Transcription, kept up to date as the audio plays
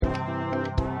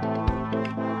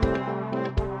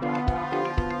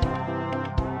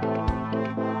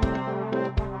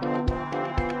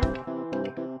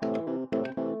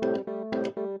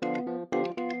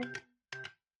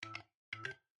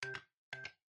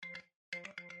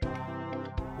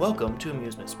Welcome to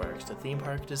Amusement Sparks, the theme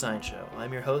park design show.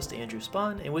 I'm your host, Andrew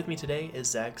Spahn, and with me today is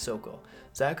Zach Sokol.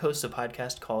 Zach hosts a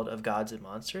podcast called Of Gods and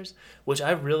Monsters, which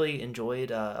I've really enjoyed,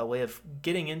 a way of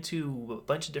getting into a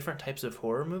bunch of different types of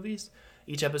horror movies.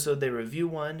 Each episode they review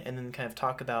one and then kind of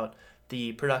talk about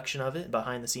the production of it,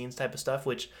 behind the scenes type of stuff,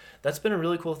 which that's been a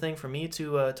really cool thing for me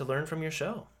to learn from your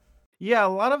show. Yeah, a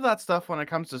lot of that stuff when it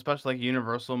comes to especially like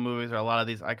Universal movies or a lot of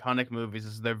these iconic movies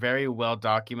is they're very well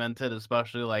documented,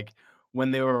 especially like when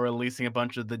they were releasing a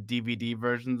bunch of the DVD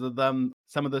versions of them.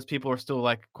 Some of those people are still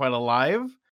like quite alive.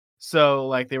 So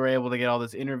like they were able to get all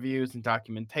this interviews and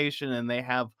documentation and they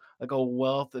have like a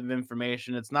wealth of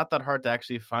information. It's not that hard to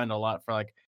actually find a lot for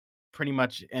like pretty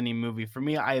much any movie. For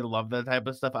me, I love that type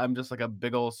of stuff. I'm just like a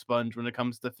big old sponge when it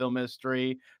comes to film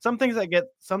history. Sometimes I get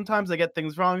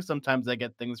things wrong, sometimes I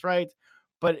get things right,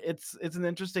 but it's an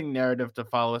interesting narrative to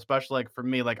follow, especially like for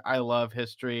me, like I love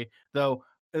history. Though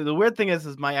the weird thing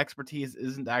is my expertise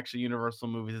isn't actually Universal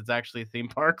movies, it's actually theme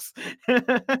parks.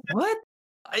 What?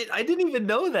 I didn't even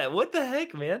know that. What the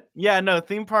heck, man? Yeah, no,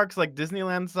 theme parks like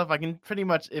Disneyland stuff, I can pretty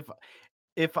much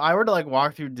if I were to like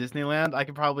walk through Disneyland, I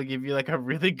could probably give you like a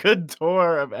really good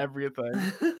tour of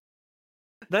everything.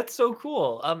 That's so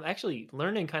cool. Actually,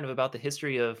 learning kind of about the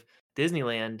history of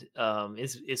Disneyland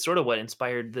is sort of what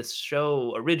inspired this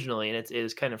show originally, and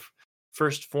its kind of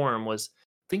first form was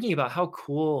thinking about how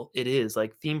cool it is,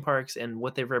 like theme parks and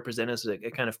what they represent as a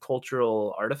kind of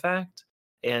cultural artifact,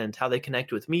 and how they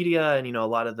connect with media, and a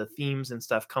lot of the themes and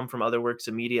stuff come from other works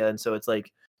of media, and so it's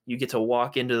like you get to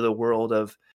walk into the world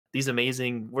of these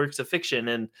amazing works of fiction,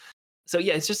 and so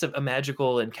yeah, it's just a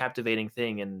magical and captivating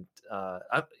thing, and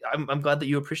I'm glad that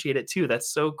you appreciate it too. That's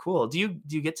so cool. Do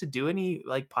you get to do any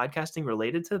like podcasting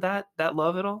related to that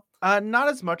love at all? Not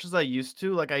as much as I used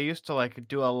to. Like I used to like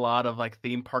do a lot of like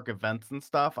theme park events and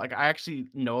stuff. Like I actually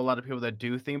know a lot of people that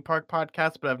do theme park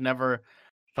podcasts, but I've never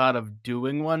thought of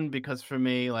doing one because for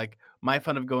me, like my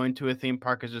fun of going to a theme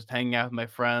park is just hanging out with my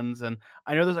friends. And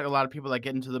I know there's like a lot of people that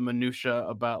get into the minutia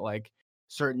about like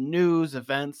certain news,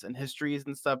 events, and histories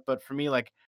and stuff. But for me,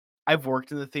 like I've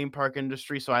worked in the theme park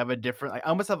industry, so I have a different I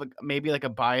almost have maybe like a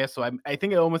bias. So I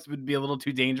think it almost would be a little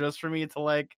too dangerous for me to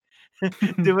like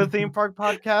do a theme park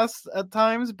podcast at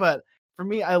times, but for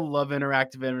me, I love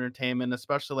interactive entertainment,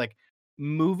 especially like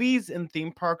movies and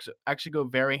theme parks actually go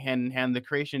very hand in hand. The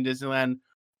creation of Disneyland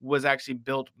was actually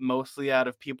built mostly out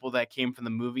of people that came from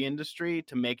the movie industry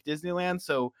to make Disneyland.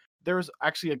 So there's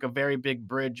actually like a very big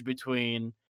bridge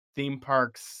between theme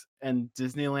parks and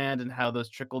Disneyland and how those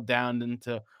trickle down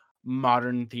into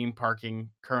modern theme parking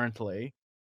currently.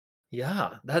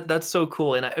 Yeah, that's so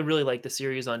cool, and I really like the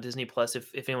series on Disney Plus. If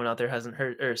anyone out there hasn't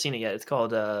heard or seen it yet, it's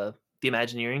called The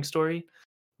Imagineering Story.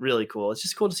 Really cool. It's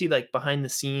just cool to see like behind the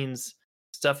scenes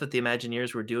stuff that the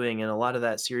Imagineers were doing, and a lot of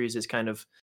that series is kind of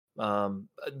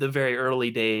the very early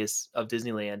days of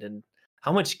Disneyland and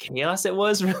how much chaos it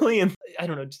was really, and I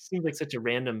don't know, it just seems like such a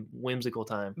random whimsical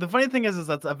time. The funny thing is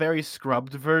that's a very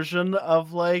scrubbed version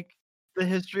of, like, the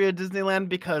history of Disneyland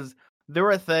because there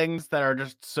were things that are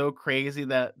just so crazy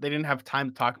that they didn't have time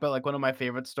to talk about, like, one of my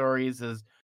favorite stories is,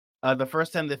 the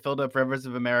first time they filled up Rivers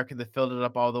of America, they filled it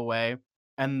up all the way,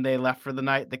 and they left for the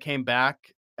night, they came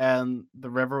back, and the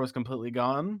river was completely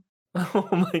gone. Oh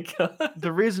my god.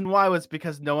 The reason why was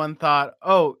because no one thought,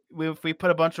 "Oh, if we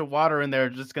put a bunch of water in there,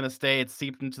 it's just gonna stay, it's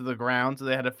seeped into the ground," so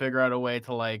they had to figure out a way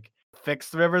to, like, fix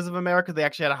the rivers of America. They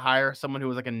actually had to hire someone who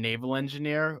was, like, a naval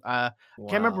engineer. Can't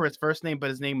remember Wow. his first name, but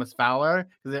his name was Fowler,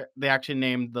 'cause they actually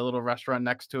named the little restaurant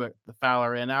next to it the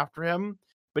Fowler Inn after him,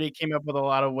 but he came up with a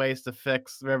lot of ways to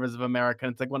fix the rivers of America,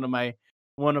 and it's, like, one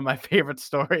of my favorite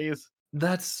stories.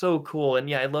 That's so cool, and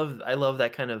yeah, I love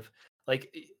that kind of,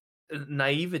 like,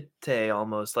 naivete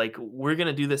almost, like, we're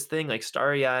gonna do this thing, like,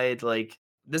 starry-eyed, like,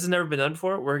 "This has never been done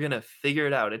before, we're gonna figure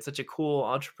it out." It's such a cool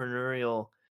entrepreneurial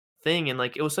thing, and,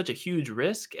 like, it was such a huge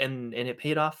risk, and it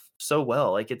paid off so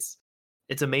well, like, it's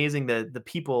amazing the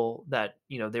people that,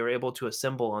 they were able to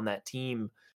assemble on that team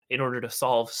in order to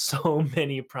solve so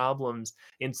many problems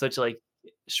in such, like,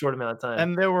 short amount of time.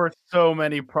 And there were so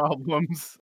many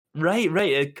problems. Right,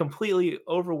 right, a completely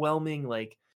overwhelming,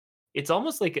 like it's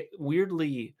almost like a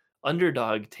weirdly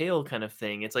underdog tale kind of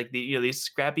thing. It's like these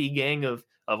scrappy gang of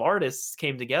artists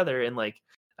came together and like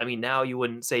I mean now you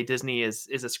wouldn't say Disney is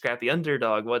a scrappy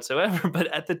underdog whatsoever, but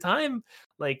at the time,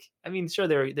 like I mean sure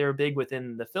they were big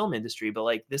within the film industry, but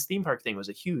like this theme park thing was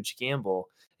a huge gamble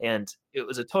and it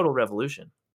was a total revolution.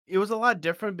 It was a lot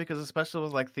different because especially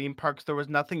with, like, theme parks, there was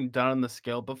nothing done on the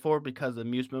scale before because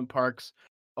amusement parks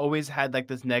always had, like,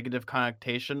 this negative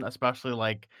connotation, especially,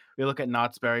 like, we look at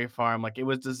Knott's Berry Farm, like, it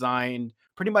was designed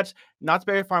pretty much Knott's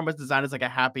Berry Farm was designed as, like, a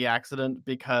happy accident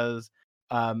because,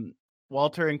 um,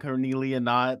 Walter and Cornelia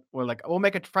Knott were like, "We'll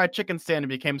make a fried chicken stand," and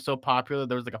became so popular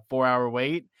there was like a 4-hour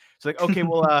wait. So like, okay,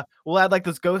 we'll add like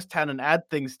this ghost town and add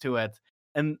things to it,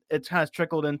 and it's kind of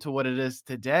trickled into what it is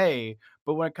today.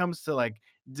 But when it comes to like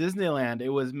Disneyland, it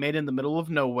was made in the middle of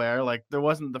nowhere. Like there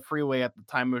wasn't the freeway at the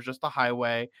time; it was just a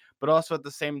highway. But also at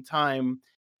the same time,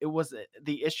 it was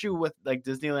the issue with like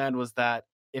Disneyland was that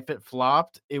if it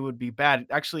flopped, it would be bad.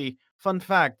 Actually, fun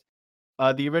fact: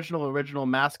 the original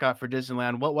mascot for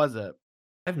Disneyland, what was it?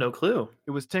 I have no clue.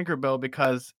 It was Tinkerbell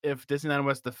because if Disneyland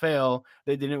was to fail,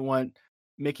 they didn't want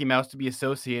Mickey Mouse to be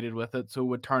associated with it, so it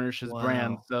would tarnish his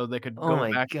brand, Wow. so they could Oh go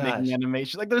my back to making gosh.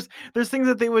 animation. Like, there's things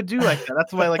that they would do like that.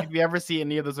 That's why, like, if you ever see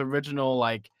any of those original,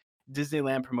 like,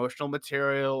 Disneyland promotional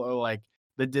material or, like,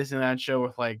 the Disneyland show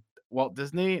with, like, Walt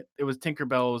Disney, it was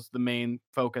Tinkerbell was the main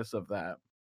focus of that.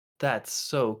 That's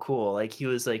so cool. Like he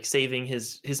was like saving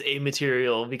his A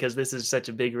material because this is such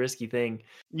a big risky thing.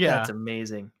 That's Yeah.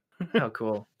 amazing. How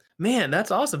cool. Man, that's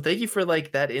awesome. Thank you for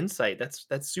like that insight. That's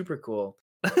super cool.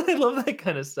 I love that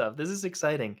kind of stuff. This is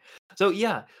exciting. So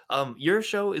yeah, your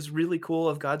show is really cool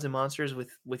of Gods and Monsters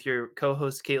with your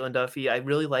co-host Caitlin Duffy. I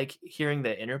really like hearing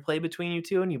the interplay between you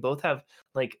two, and you both have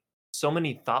like so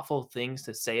many thoughtful things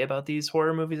to say about these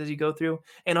horror movies as you go through.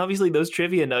 And obviously those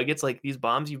trivia nuggets, like these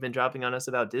bombs you've been dropping on us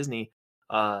about Disney.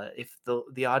 If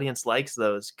the audience likes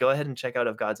those, go ahead and check out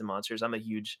Of Gods and Monsters. I'm a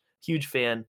huge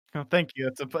fan. Oh, thank you.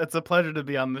 It's a pleasure to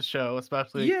be on the show,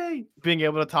 especially Yay! being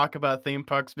able to talk about theme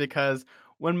parks because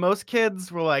when most kids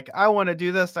were like, "I wanna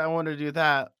do this, I wanna do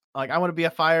that," like, "I wanna be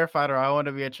a firefighter, I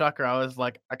wanna be a trucker," I was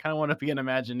like, "I kinda wanna be an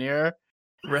Imagineer."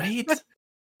 Right?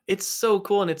 It's so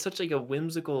cool, and it's such like a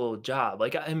whimsical job.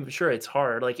 Like I'm sure it's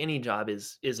hard. Like any job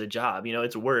is a job. You know,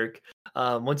 it's work.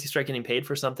 Once you start getting paid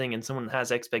for something, and someone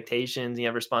has expectations, you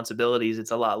have responsibilities.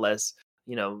 It's a lot less,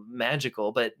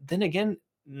 magical. But then again,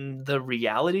 the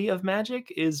reality of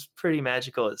magic is pretty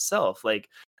magical itself. Like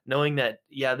knowing that,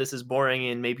 yeah, this is boring,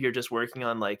 and maybe you're just working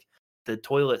on like the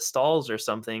toilet stalls or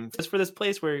something, just for this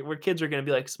place where kids are going to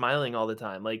be like smiling all the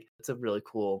time. Like it's a really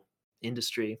cool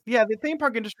industry. Yeah, the theme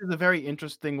park industry is a very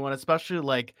interesting one, especially,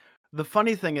 like, the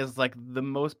funny thing is, like, the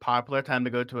most popular time to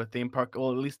go to a theme park,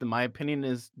 well, at least in my opinion,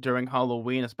 is during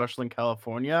Halloween, especially in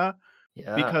California.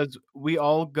 Yeah. Because we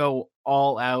all go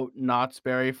all out, Knott's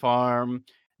Berry Farm,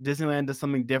 Disneyland does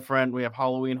something different, we have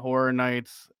Halloween Horror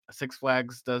Nights, Six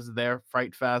Flags does their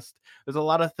Fright Fest. There's a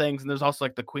lot of things, and there's also,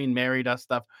 like, the Queen Mary does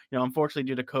stuff. Unfortunately,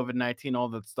 due to COVID-19, all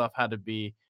that stuff had to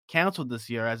be canceled this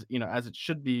year as it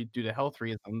should be due to health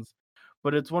reasons.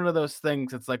 But it's one of those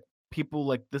things, it's like people,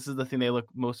 like, this is the thing they look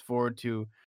most forward to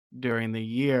during the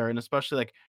year, and especially,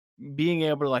 like, being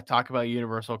able to, like, talk about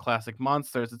Universal Classic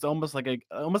Monsters, it's almost like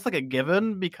a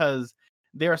given because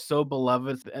they are so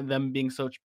beloved and them being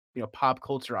such, pop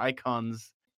culture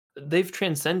icons. They've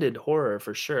transcended horror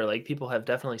for sure. Like people have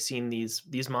definitely seen these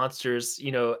monsters,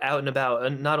 out and about,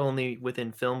 and not only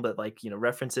within film, but like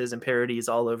references and parodies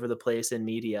all over the place in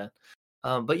media.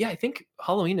 But yeah, I think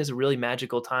Halloween is a really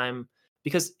magical time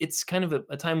because it's kind of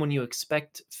a time when you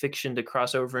expect fiction to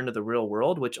cross over into the real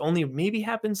world, which only maybe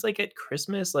happens like at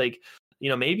Christmas, like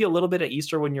maybe a little bit at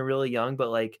Easter when you're really young,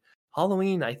 but like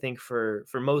Halloween, I think for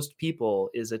most people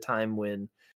is a time when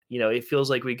it feels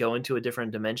like we go into a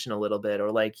different dimension a little bit, or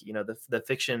like the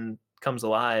fiction comes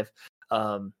alive.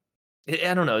 Um,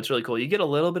 I don't know, it's really cool. You get a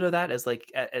little bit of that as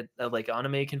like at like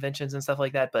anime conventions and stuff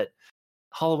like that, but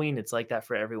Halloween, it's like that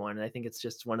for everyone, and I think it's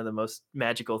just one of the most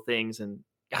magical things, and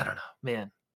I don't know,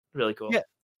 man, really cool. Yeah,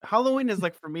 Halloween is,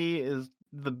 like, for me, is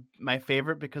my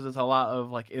favorite because it's a lot of,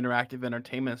 like, interactive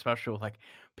entertainment, especially with, like,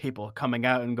 people coming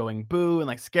out and going "boo" and,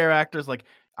 like, scare actors, like,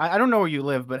 I don't know where you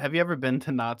live, but have you ever been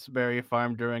to Knott's Berry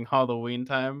Farm during Halloween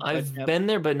time by I've chance? been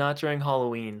there, but not during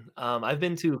Halloween. I've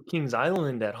been to Kings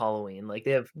Island at Halloween, like,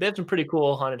 they have some pretty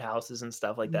cool haunted houses and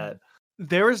stuff like that.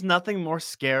 There is nothing more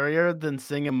scarier than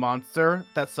seeing a monster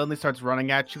that suddenly starts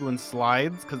running at you and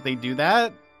slides because they do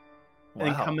that,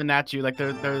 and Wow, coming at you, like,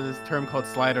 there's this term called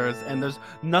sliders, and there's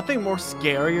nothing more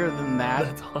scarier than that.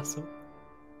 that's awesome.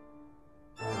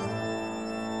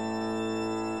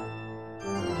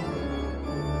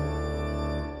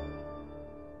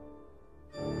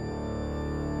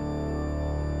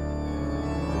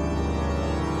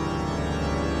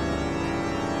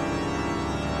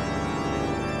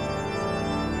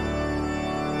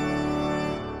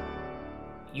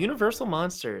 Universal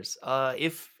monsters.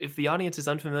 If the audience is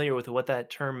unfamiliar with what that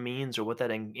term means or what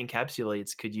that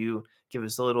encapsulates, could you give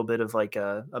us a little bit of like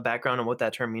a background on what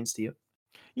that term means to you?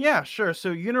 Yeah, sure.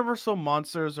 So Universal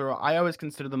monsters, or I always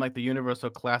consider them like the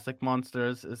Universal classic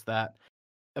monsters, is that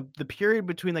the period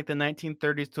between like the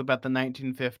 1930s to about the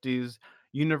 1950s,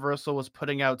 Universal was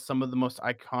putting out some of the most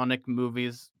iconic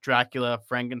movies: Dracula,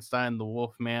 Frankenstein, The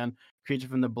Wolf Man, Creature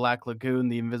from the Black Lagoon,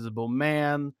 The Invisible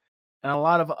Man, and a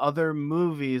lot of other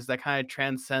movies that kind of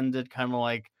transcended kind of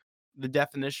like the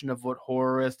definition of what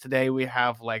horror is. Today we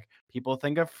have like people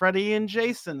think of Freddy and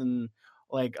Jason and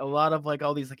like a lot of like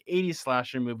all these like 80s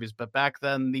slasher movies, but back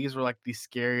then these were like the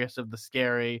scariest of the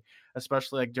scary,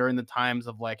 especially like during the times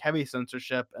of like heavy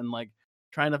censorship and like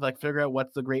trying to like figure out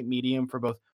what's the great medium for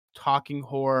both talking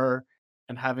horror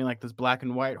and having like this black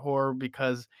and white horror,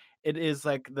 because it is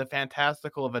like the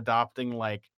fantastical of adopting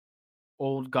like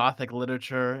old Gothic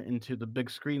literature into the big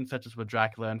screen, such as with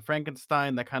Dracula and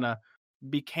Frankenstein, that kind of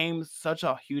became such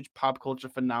a huge pop culture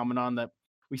phenomenon that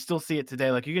we still see it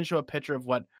today. Like you can show a picture of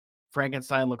what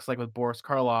Frankenstein looks like with Boris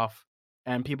Karloff,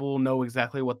 and people will know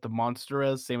exactly what the monster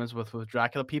is. Same as with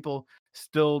Dracula. People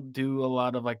still do a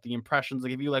lot of like the impressions.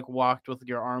 Like if you like walked with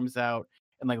your arms out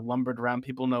and like lumbered around,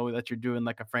 people know that you're doing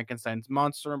like a Frankenstein's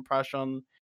monster impression.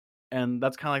 And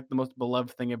that's kinda like the most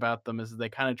beloved thing about them is they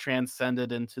kinda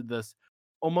transcended into this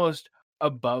almost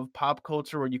above pop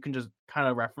culture where you can just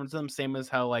kinda reference them, same as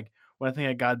how, like, when I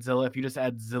think of Godzilla, if you just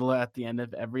add Zilla at the end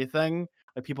of everything,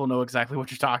 like, people know exactly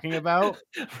what you're talking about.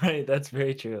 Right, that's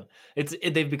very true.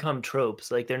 They've become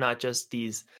tropes, like, they're not just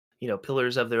these,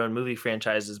 pillars of their own movie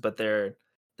franchises, but they're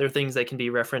things that can be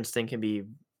referenced and can be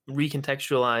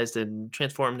recontextualized and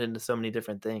transformed into so many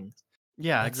different things.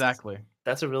 Yeah, That's exactly.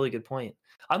 that's a really good point.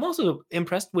 I'm also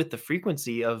impressed with the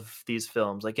frequency of these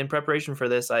films. Like in preparation for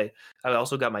this, I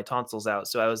also got my tonsils out,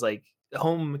 so I was like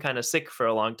home kind of sick for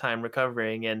a long time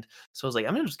recovering, and so I was like,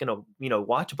 I'm just gonna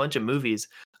watch a bunch of movies.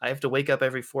 I have to wake up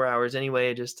every 4 hours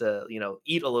anyway just to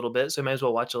eat a little bit, so I might as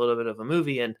well watch a little bit of a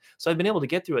movie. And so I've been able to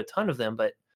get through a ton of them,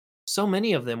 but so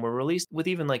many of them were released with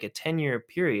even like a 10-year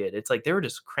period. It's like they were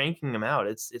just cranking them out.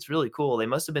 It's really cool. They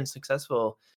must have been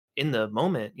successful in the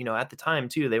moment, at the time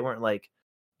too. They weren't like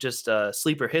just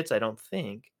sleeper hits, I don't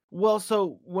think. Well,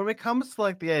 so when it comes to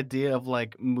like the idea of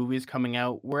like movies coming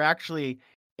out, we're actually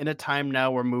in a time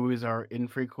now where movies are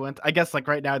infrequent. I guess like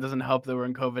right now it doesn't help that we're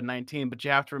in COVID-19, but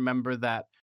you have to remember that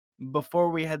before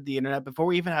we had the internet, before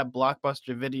we even had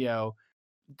Blockbuster Video,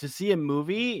 to see a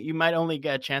movie, you might only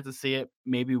get a chance to see it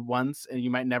maybe once and you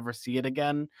might never see it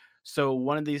again. So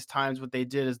one of these times what they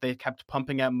did is they kept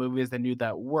pumping out movies they knew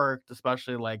that worked,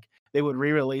 especially like they would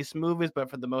re-release movies, but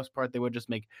for the most part they would just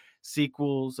make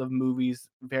sequels of movies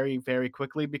very, very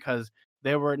quickly because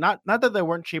they were not that they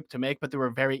weren't cheap to make, but they were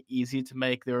very easy to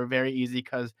make. They were very easy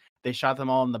because they shot them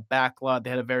all in the back lot. They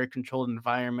had a very controlled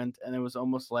environment, and it was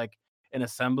almost like an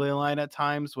assembly line at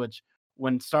times, which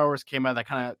when Star Wars came out, that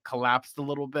kinda collapsed a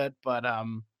little bit, but,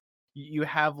 you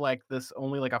have, like, this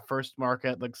only, like, a first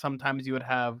market, like, sometimes you would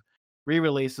have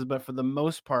re-releases, but for the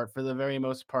most part, for the very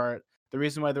most part, the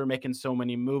reason why they were making so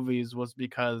many movies was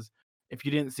because if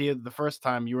you didn't see it the first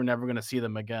time, you were never gonna see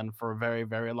them again for a very,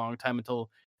 very long time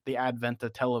until the advent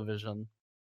of television.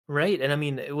 Right, and I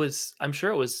mean, I'm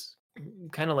sure it was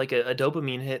kinda like a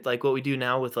dopamine hit, like what we do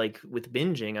now with, with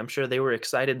binging. I'm sure they were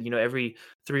excited, every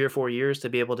 3 or 4 years to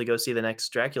be able to go see the next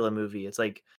Dracula movie. It's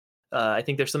like, I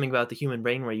think there's something about the human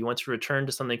brain where you want to return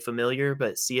to something familiar,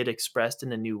 but see it expressed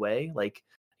in a new way. Like,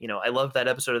 I love that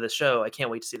episode of the show, I can't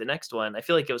wait to see the next one. I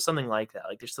feel like it was something like that.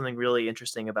 Like, there's something really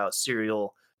interesting about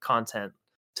serial content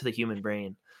to the human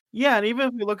brain. Yeah, and even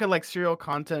if we look at, like, serial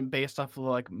content based off of,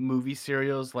 like, movie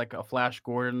serials, like a Flash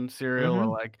Gordon serial or,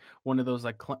 Mhm. like, one of those,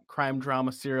 like, crime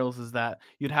drama serials is that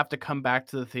you'd have to come back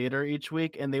to the theater each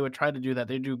week, and they would try to do that.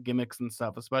 They do gimmicks and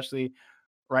stuff, especially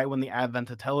right when the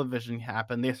advent of television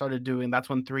happened. They started doing that's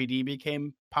when 3D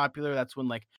became popular. That's when,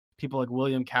 like, people like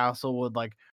William Castle would,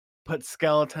 like, put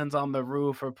skeletons on the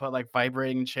roof or put, like,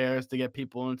 vibrating chairs to get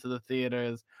people into the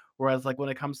theaters. Whereas, like, when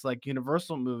it comes to, like,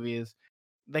 Universal movies,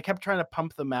 they kept trying to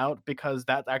pump them out because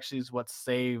that actually is what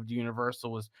saved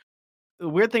Universal was the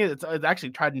weird thing is it's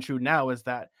actually tried and true now is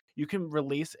that you can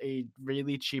release a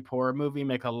really cheap horror movie,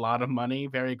 make a lot of money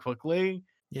very quickly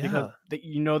because Yeah.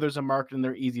 there's a market and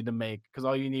they're easy to make because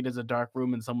all you need is a dark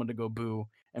room and someone to go boo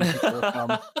and people will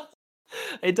come.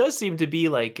 It does seem to be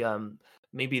like,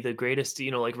 maybe the greatest,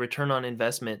 like return on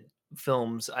investment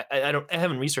films. I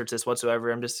haven't researched this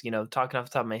whatsoever. I'm just, talking off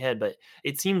the top of my head, but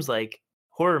it seems like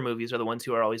horror movies are the ones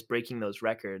who are always breaking those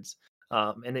records.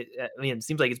 And I mean, it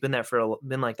seems like it's been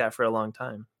like that for a long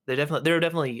time. There are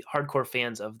definitely hardcore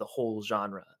fans of the whole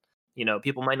genre.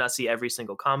 People might not see every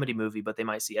single comedy movie, but they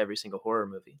might see every single horror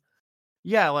movie.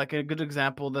 Yeah, like a good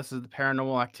example, this is the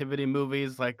Paranormal Activity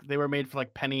movies, like they were made for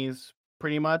like pennies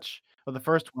pretty much. Or the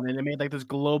first one, and it made like this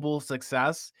global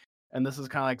success. And this is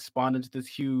kind of like spawned into this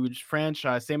huge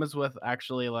franchise. Same as with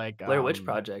actually like Blair Witch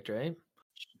Project, right?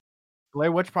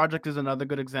 Blair Witch Project is another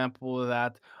good example of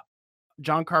that.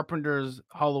 John Carpenter's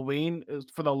Halloween is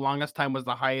for the longest time was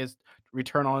the highest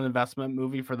return on investment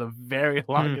movie for the very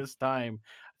Hmm. longest time.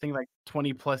 I think like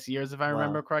 20 plus years if I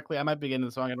remember Wow. correctly. I might be getting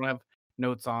this wrong. I don't have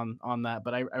notes on that,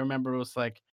 but I remember it was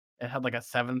like it had like a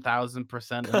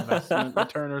 7,000% investment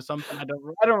return or something.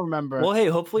 I don't remember. Well, hey,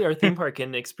 hopefully our theme park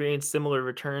can experience similar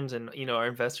returns and, our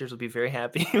investors will be very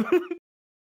happy.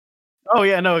 Oh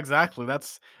yeah, no, exactly.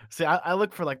 That's see, I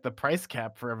look for like the price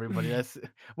cap for everybody. That's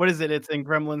what is it? It's in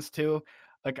Gremlins too.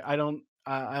 Like I don't,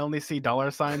 I only see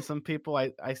dollar signs. Some people,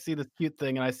 I see this cute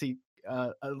thing and I see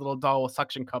a little doll with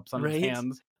suction cups on its Right?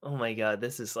 hands. Oh my god,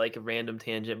 this is like a random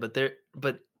tangent,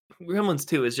 but Gremlins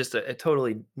 2 is just a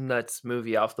totally nuts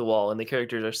movie off the wall, and the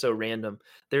characters are so random.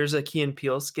 There's a Key and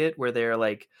Peele skit where they're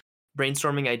like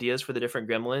brainstorming ideas for the different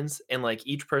gremlins, and like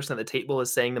each person at the table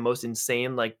is saying the most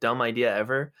insane, like dumb idea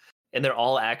ever. And they're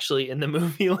all actually in the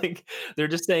movie. Like they're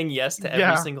just saying yes to every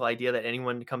Yeah, single idea that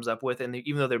anyone comes up with. And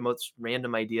even though they're most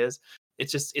random ideas,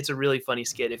 it's a really funny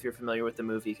skit if you're familiar with the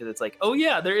movie because it's like, oh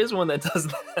yeah, there is one that does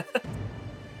that.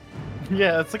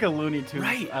 yeah, it's like a Looney Tunes.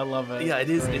 Right. I love it. Yeah, it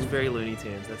It's is. It's great. very Looney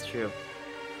Tunes. That's true.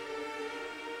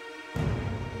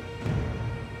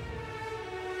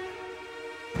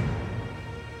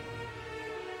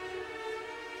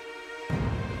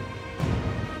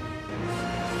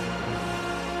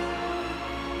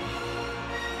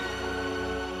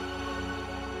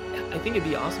 I think it'd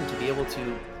be awesome to be able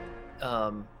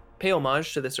to pay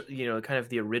homage to this, kind of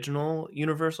the original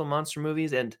Universal monster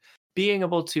movies and being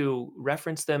able to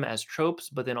reference them as tropes,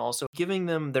 but then also giving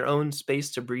them their own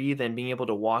space to breathe and being able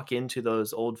to walk into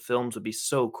those old films would be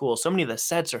so cool. So many of the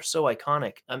sets are so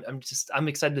iconic. I'm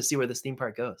excited to see where this theme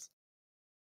park goes.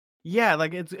 Yeah,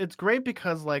 like it's great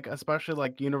because like especially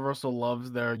like Universal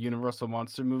loves their Universal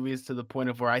monster movies to the point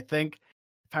of where I think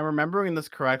if I'm remembering this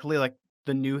correctly, like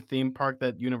the new theme park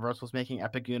that Universal's making,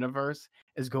 Epic Universe,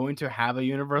 is going to have a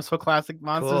Universal Classic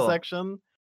Monster Cool. section.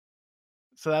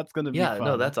 So that's gonna be Yeah,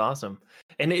 no, fun. that's awesome.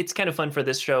 And it's kind of fun for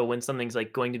this show when something's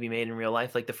like going to be made in real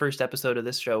life. Like the first episode of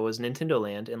this show was Nintendo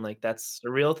Land, and like that's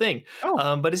a real thing.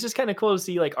 Oh, But it's just kind of cool to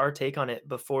see like our take on it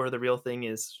before the real thing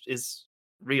is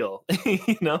real.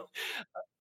 you know?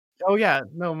 oh yeah,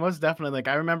 no, most definitely. Like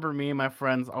I remember me and my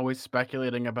friends always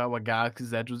speculating about what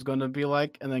Galaxy's Edge was gonna be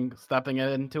like, and then stepping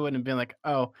into it and being like,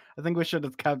 "Oh, I think we should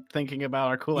have kept thinking about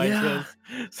our cool Yeah. ideas."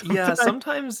 Yeah, Sometimes,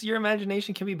 sometimes your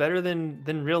imagination can be better than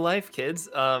real life, kids.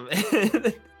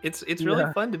 It's really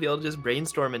yeah, fun to be able to just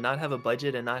brainstorm and not have a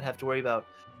budget and not have to worry about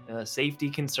safety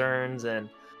concerns and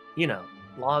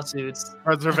lawsuits,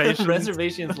 reservations,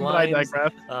 reservations, but I lines,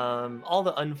 digress. all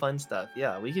the unfun stuff.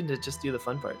 Yeah, we can just do the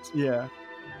fun parts. Yeah.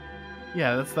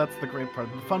 Yeah, that's the great part.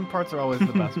 The fun parts are always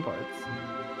the best parts.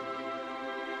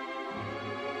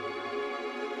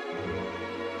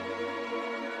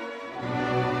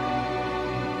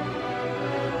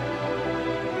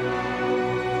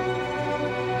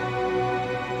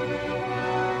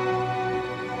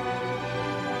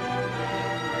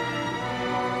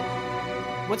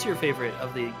 What's your favorite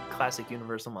of the classic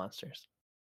Universal monsters?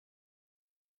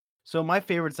 So my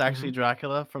favorite's actually Mhm.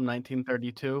 Dracula from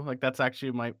 1932. Like that's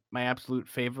actually my absolute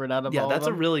favorite out of Yeah, all of that's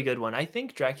a them. really good one. I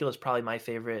think Dracula's probably my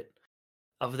favorite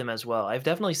of them as well. I've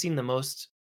definitely seen the most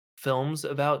films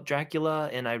about Dracula,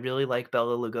 and I really like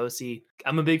Bela Lugosi.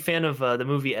 I'm a big fan of, the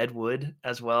movie Ed Wood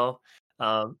as well.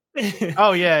 His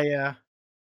Oh yeah, yeah.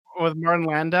 With Martin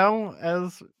Landau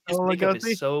as Bela makeup is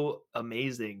Lugosi. so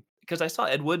amazing because I saw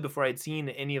Ed Wood before I'd seen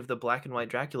any of the black and white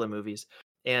Dracula movies,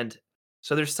 and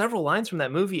so there's several lines from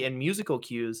that movie and musical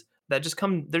cues that just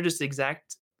come they're just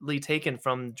exactly taken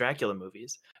from Dracula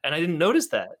movies, and I didn't notice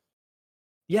that.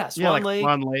 Yeah, Yeah, Swan like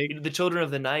Swan Lake, Lake. The Children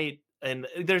of the Night, and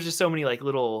there's just so many, like,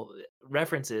 little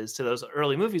references to those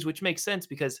early movies, which makes sense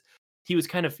because he was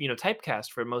kind of,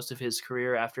 typecast for most of his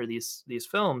career after these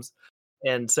films,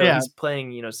 and so Yeah. he's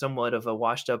playing, somewhat of a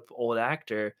washed up old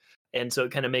actor, and so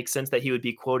it kinda makes sense that he would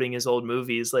be quoting his old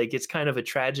movies, like, it's kind of a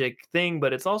tragic thing,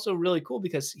 but it's also really cool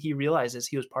because he realizes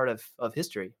he was part of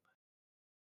history.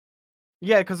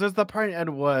 Yeah, because there's the part in Ed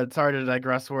Wood, sorry to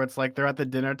digress, where it's like they're at the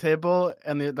dinner table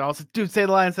and they're all "Dude, say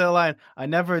the line, say the line. I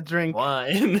never drink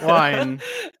Wine. wine."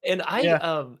 And I,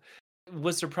 Yeah.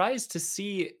 was surprised to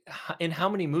see in how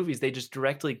many movies they just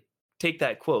directly take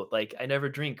that quote, like, "I never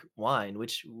drink wine,"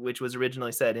 which was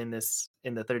originally said in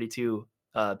the 32,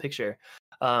 picture.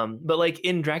 But, like,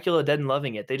 in Dracula Dead and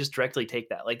Loving It, they just directly take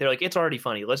that, like, they're like, "It's already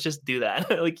funny, let's just do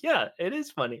that." Like, yeah, it is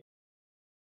funny.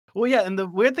 Well, yeah, and the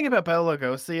weird thing about Bela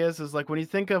Lugosi is like when you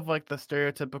think of like the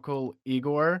stereotypical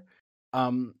Igor,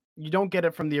 you don't get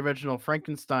it from the original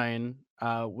Frankenstein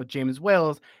with James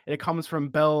Whales. It comes from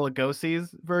Bela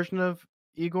Lugosi's version of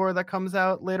Igor that comes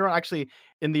out later on. Actually,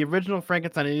 in the original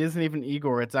Frankenstein, it isn't even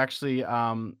Igor. It's actually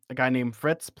a guy named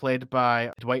Fritz, played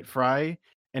by Dwight Frye,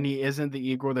 and he isn't the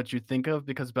Igor that you think of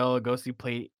because Bela Lugosi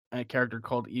played a character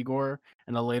called Igor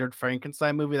in a later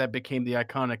Frankenstein movie that became the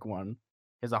iconic one.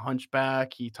 He's a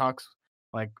hunchback. He talks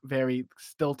like very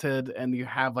stilted, and you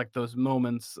have like those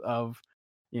moments of,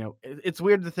 it's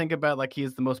weird to think about like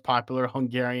he's the most popular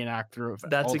Hungarian actor of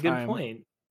That's all a good time. point.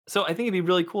 So I think it'd be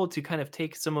really cool to kind of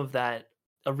take some of that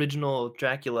original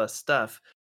Dracula stuff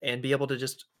and be able to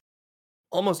just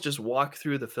almost just walk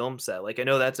through the film set. Like I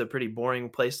know that's a pretty boring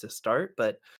place to start,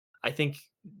 but I think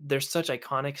there's such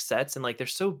iconic sets and like they're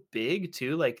so big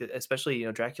too, like especially,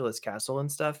 Dracula's castle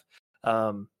and stuff.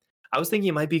 Um I was thinking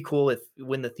it might be cool if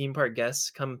when the theme park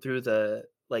guests come through the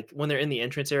like when they're in the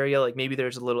entrance area, like maybe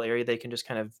there's a little area they can just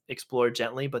kind of explore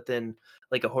gently, but then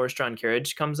like a horse-drawn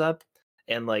carriage comes up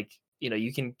and like,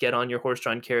 you can get on your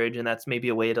horse-drawn carriage and that's maybe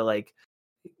a way to like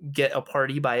get a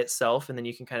party by itself and then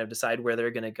you can kind of decide where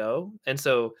they're going to go. And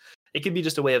so it could be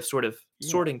just a way of sort of Yeah.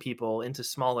 sorting people into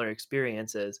smaller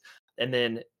experiences. And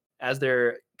then as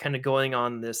they're kind of going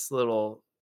on this little,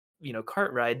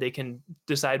 cart ride, they can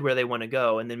decide where they want to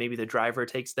go. And then maybe the driver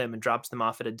takes them and drops them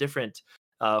off at a different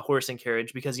horse and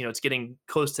carriage because it's getting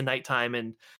close to nighttime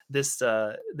and this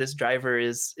driver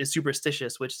is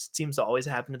superstitious, which seems to always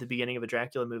happen at the beginning of a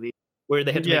Dracula movie where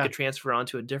they have to make a Yeah. transfer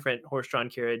onto a different horse-drawn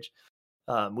carriage,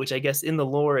 which I guess in the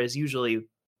lore is usually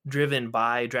driven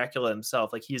by Dracula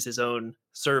himself. Like he's his own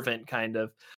servant, kind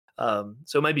of.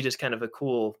 So it might be just kind of a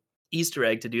cool Easter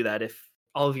egg to do that if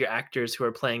all of your actors who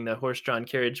are playing the horse-drawn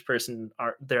carriage person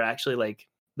are they're actually like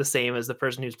the same as the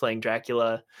person who's playing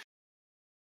Dracula.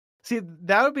 See,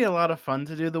 that would be a lot of fun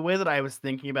to do. The way that I was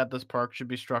thinking about this park should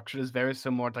be structured is very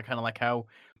similar to kind of like how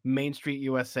Main Street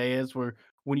USA is, where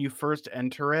when you first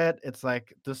enter it, it's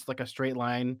like just like a straight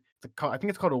line. I think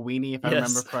it's called a weenie, if I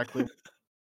remember Yes. correctly.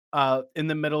 In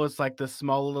the middle is like this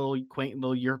small little quaint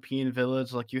little European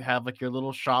village. Like you have like your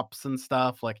little shops and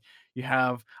stuff. Like you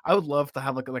have, I would love to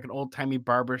have like an old timey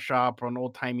barber shop or an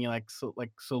old timey like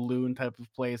saloon type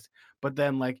of place. But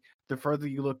then like the further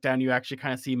you look down, you actually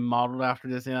kind of see modeled after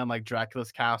Disneyland like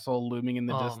Dracula's castle looming in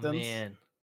the Oh distance man.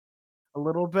 a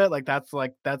little bit. Like that's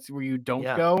where you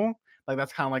don't Yeah. go. Like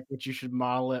that's kind of like what you should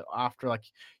model it after. Like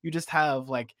you just have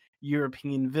like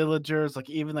European villagers, like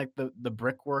even like the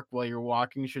brickwork while you're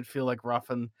walking should feel like rough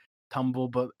and tumble.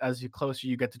 But as you closer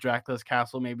you get to Dracula's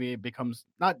castle, maybe it becomes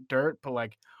not dirt, but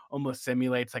like almost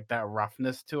simulates like that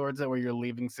roughness towards it, where you're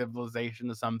leaving civilization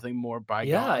to something more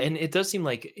Yeah, bygone. and it does seem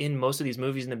like in most of these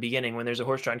movies in the beginning when there's a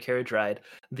horse-drawn carriage ride,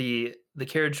 the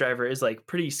carriage driver is like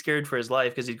pretty scared for his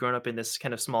life because he's grown up in this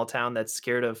kind of small town that's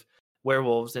scared of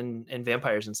werewolves and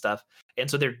vampires and stuff. And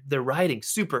so they're riding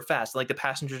super fast. Like the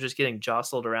passengers just getting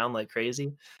jostled around like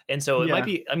crazy. And so it might Yeah.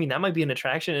 be, I mean, that might be an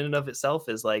attraction in and of itself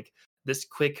is like this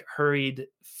quick, hurried,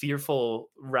 fearful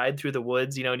ride through the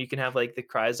woods, and you can have like the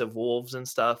cries of wolves and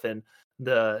stuff and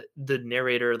the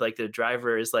narrator, like the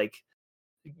driver is like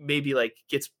maybe like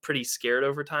gets pretty scared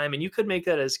over time and you could make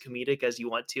that as comedic as you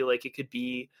want to, like it could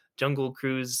be Jungle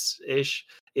Cruise ish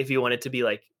if you want it to be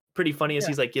like pretty funny as Yeah.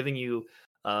 he's like giving you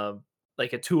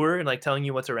like a tour and like telling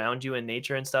you what's around you in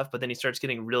nature and stuff, but then he starts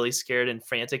getting really scared and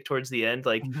frantic towards the end,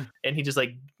 like, and he just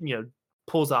like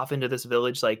pulls off into this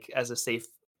village like as a safe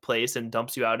place and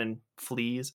dumps you out and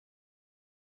flees.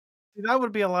 That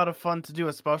would be a lot of fun to do,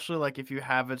 especially, like, if you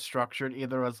have it structured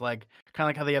either as, like, kinda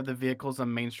like how they have the vehicles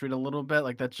on Main Street a little bit,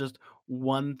 like, that's just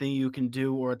one thing you can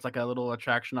do, or it's like a little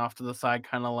attraction off to the side,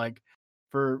 kinda like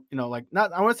for, like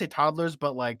not I wanna say toddlers,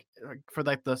 but, like, for,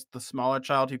 like, the smaller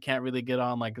child who can't really get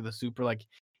on, like, the super, like,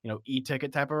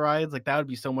 e-ticket type of rides, like, that would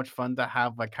be so much fun to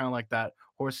have, like, kinda like that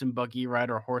horse and buggy ride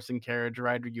or horse and carriage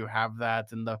ride where you have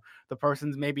that, and the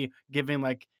person's maybe giving,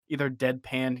 like, either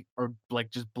deadpan or, like,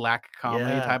 just black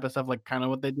comedy Yeah, type of stuff, like, kinda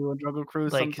what they do in Jungle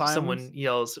Cruise like sometimes. someone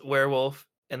yells werewolf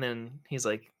and then he's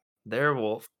like, "Their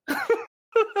wolf."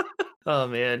 Oh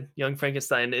man, Young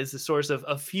Frankenstein is the source of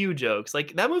a few jokes.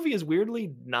 Like that movie is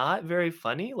weirdly not very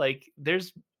funny. Like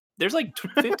there's like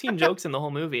 15 jokes in the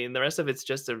whole movie, and the rest of it's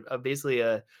just basically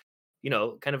a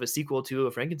kind of a sequel to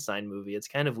a Frankenstein movie. It's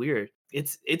kind of weird.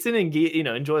 It's an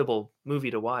enjoyable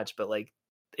movie to watch, but like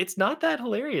it's not that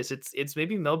hilarious. It's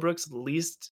maybe Mel Brooks'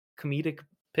 least comedic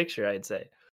picture, I'd say.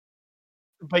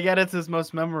 But yet it's his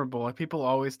most memorable, like, people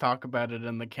always talk about it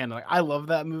in the canon, like, I love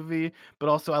that movie, but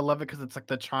also I love it because it's, like,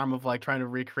 the charm of, like, trying to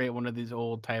recreate one of these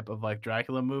old type of, like,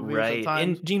 Dracula movies at Right,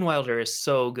 times. and Gene Wilder is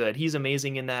so good. He's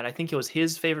amazing in that. I think it was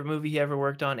his favorite movie he ever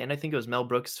worked on, and I think it was Mel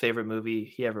Brooks' favorite movie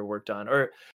he ever worked on.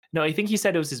 Or no, I think he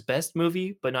said it was his best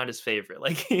movie, but not his favorite.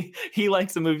 Like he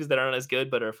likes the movies that aren't as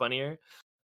good but are funnier.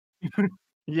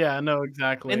 Yeah, no,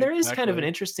 And exactly, there is kind of an exactly.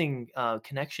 interesting,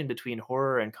 connection between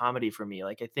horror and comedy for me,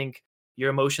 like, I think your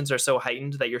emotions are so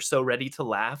heightened that you're so ready to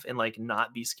laugh and, like,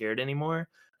 not be scared anymore,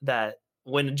 that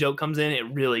when a joke comes in,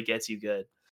 it really gets you good.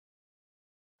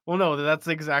 Well, no, that's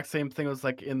the exact same thing as,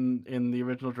 like, in the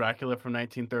original Dracula from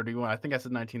 1931. I think I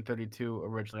said 1932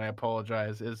 originally, I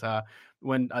apologize, is,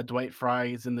 when, Dwight Fry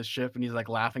is in the ship and he's, like,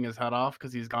 laughing his head off because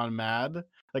 'cause he's gone mad.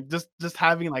 Like, just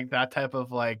having, like, that type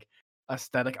of, like,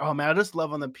 aesthetic. Oh, man, I just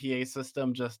love on the PA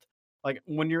system just like,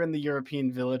 when you're in the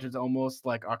European village, it's almost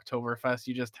like Oktoberfest,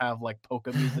 you just have, like,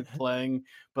 polka music playing,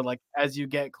 but, like, as you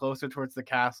get closer towards the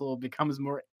castle, it becomes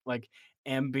more, like,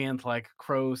 ambient, like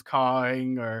crows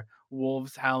cawing or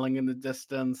wolves howling in the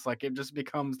distance, like, it just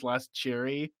becomes less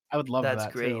cheery. I would love That's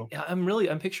that great. too. Yeah,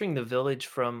 I'm picturing the village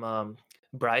from,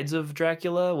 Brides of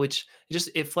Dracula, which just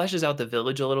it fleshes out the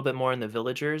village a little bit more and the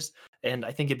villagers, and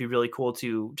I think it'd be really cool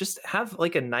to just have,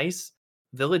 like, a nice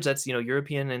village that's,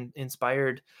 European in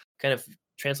inspired, kind of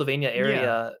Transylvania Yeah.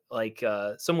 area, like,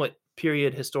 somewhat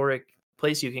period historic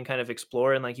place you can kind of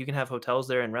explore, and, like, you can have hotels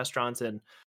there and restaurants, and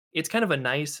it's kind of a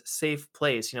nice, safe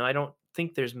place. I don't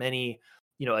think there's many,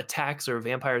 attacks or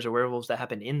vampires or werewolves that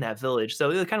happen in that village. So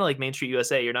it's kind of like Main Street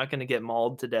USA. You're not going to get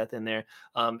mauled to death in there.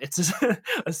 It's just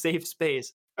a safe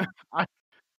space. I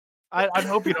I'd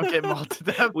hope you don't get mauled to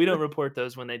death. We don't report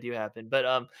those when they do happen.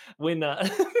 But when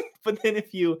but then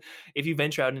if you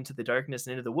venture out into the darkness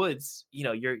and into the woods,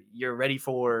 you're ready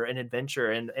for an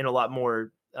adventure and a lot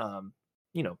more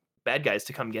bad guys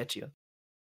to come get you.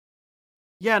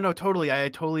 Yeah, no, totally. I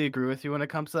totally agree with you when it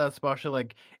comes to that, especially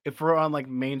like if we're on like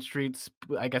Main Street,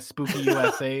 I guess Spooky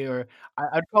USA, or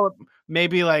I'd call it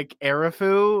maybe like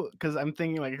Arafu, because I'm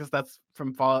thinking like because that's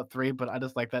from Fallout 3, but I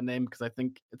just like that name because I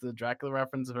think it's a Dracula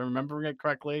reference if I'm remembering it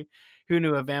correctly. Who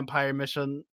knew a vampire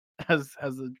mission has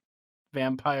a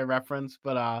vampire reference?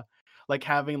 But like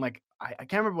having like I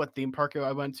can't remember what theme park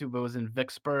I went to, but it was in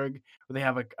Vicksburg where they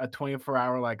have a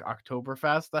 24-hour like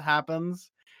Oktoberfest that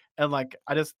happens. And like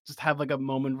I just have like a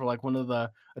moment where like one of the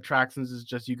attractions is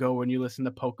just you go and you listen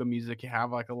to polka music, you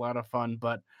have like a lot of fun.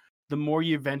 But the more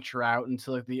you venture out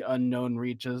into like the unknown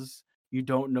reaches, you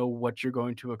don't know what you're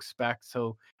going to expect.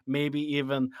 So maybe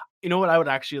even you know what I would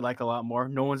actually like a lot more?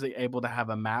 No one's able to have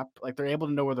a map. Like they're able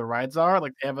to know where the rides are,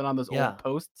 like they have it on those old Yeah.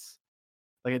 posts.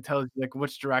 Like, it tells you, like,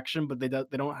 which direction, but they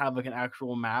don't have, like, an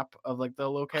actual map of, like, the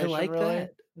I location, like really.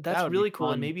 that. That That's would be really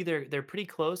cool, and fun. maybe they're pretty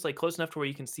close, like close enough to where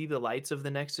you can see the lights of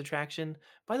the next attraction.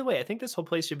 By the way, I think this whole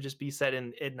place should just be set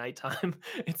in at nighttime.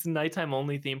 It's a nighttime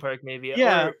only theme park, maybe,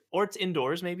 Yeah, or it's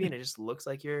indoors, maybe, and it just looks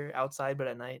like you're outside, but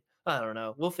at night. I don't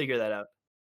know. We'll figure that out.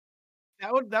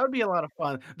 that would be a lot of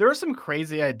fun. There are some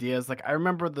crazy ideas, like, I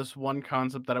remember this one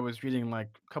concept that I was reading,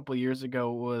 like, a couple of years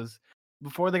ago was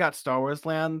before they got Star Wars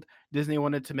Land, Disney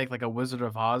wanted to make, like, a Wizard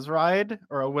of Oz ride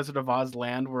or a Wizard of Oz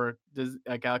land where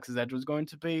Galaxy's Edge was going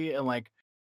to be, and, like,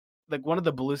 one of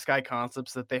the blue sky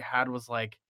concepts that they had was,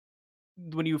 like,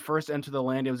 when you first enter the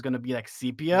land, it was gonna be, like,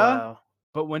 sepia. Wow.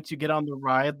 But once you get on the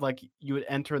ride, like, you would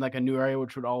enter, like, a new area,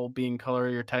 which would all be in color,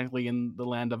 you're technically in the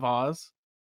land of Oz.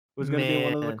 Was gonna be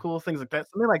one of the Man. cool things like that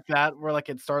something like that, where, like,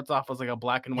 it starts off as, like, a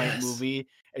black and white Yes. movie,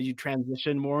 as you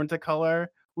transition more into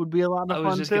color, would be a lot I of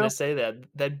was fun just too. gonna say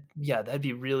that yeah, that'd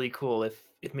be really cool if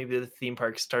maybe the theme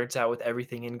park starts out with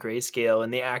everything in grayscale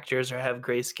and the actors have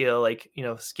grayscale, like,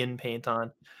 skin paint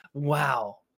on.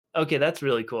 Wow. Okay, that's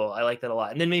really cool. I like that a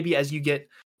lot. And then maybe as you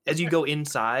go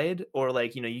inside or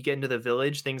like, you get into the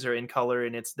village, things are in color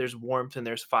and there's warmth and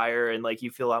there's fire and like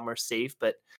you feel a lot more safe,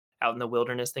 but out in the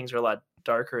wilderness, things are a lot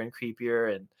darker and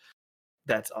creepier, and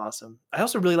that's awesome. I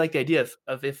also really like the idea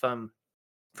of if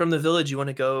from the village you want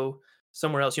to go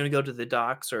somewhere else, you want to go to the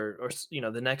docks or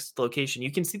the next location,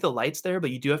 you can see the lights there,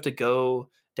 but you do have to go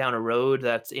down a road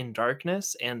that's in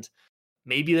darkness, and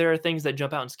maybe there are things that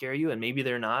jump out and scare you and maybe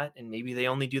they're not, and maybe they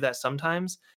only do that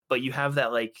sometimes, but you have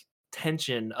that like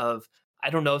tension of I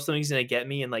don't know if something's going to get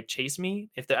me and like chase me.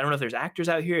 I don't know if there's actors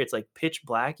out here, it's like pitch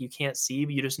black, you can't see,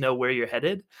 but you just know where you're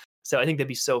headed. So I think that'd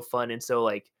be so fun and so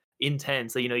like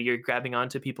intense that you're grabbing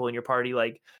onto people in your party,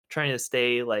 like trying to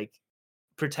stay like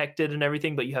protected and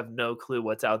everything, but you have no clue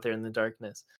what's out there in the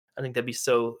darkness. I think that'd be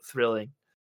so thrilling.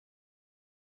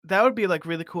 That would be, like,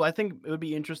 really cool. I think it would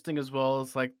be interesting as well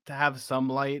as, like, to have some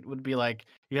light would be, like,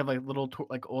 you have, like, little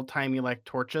like, old-timey, like,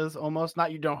 torches almost,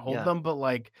 not you don't hold Yeah. them, but,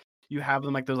 like, you have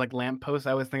them, like, those, like, lamp posts.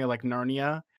 I always think of, like,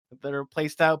 Narnia that are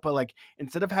placed out, but, like,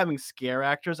 instead of having scare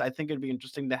actors, I think it'd be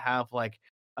interesting to have, like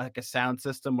a sound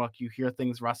system, like, you hear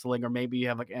things rustling, or maybe you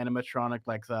have, like, animatronic,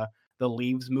 like, the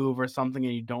leaves move or something,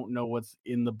 and you don't know what's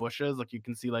in the bushes, like, you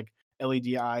can see, like,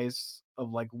 LED eyes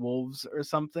of, like, wolves or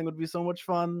something would be so much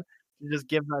fun. to just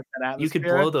give, like, that You could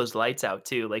blow atmosphere. those lights out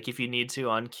too, like, if you need to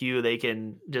on cue, they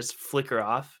can just flicker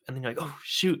off, and then you're like, "Oh,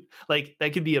 shoot." Like,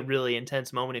 that could be a really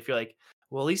intense moment if you're like,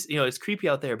 "Well, at least, it's creepy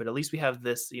out there, but at least we have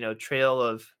this, trail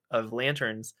of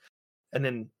lanterns," and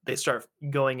then they start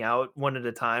going out one at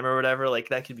a time or whatever, like,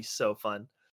 that could be so fun.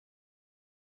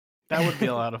 That would be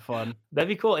a lot of fun. That'd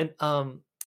be cool, and,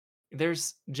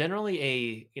 there's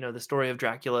generally the story of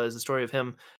Dracula is the story of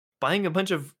him buying a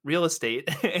bunch of real estate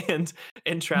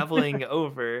and traveling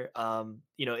over,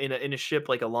 in a ship,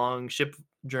 like a long ship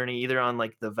journey, either on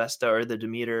like the Vesta or the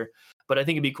Demeter. But I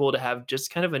think it'd be cool to have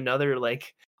just kind of another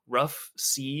like rough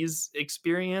seas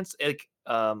experience. Like,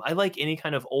 I like any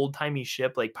kind of old timey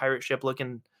ship, like pirate ship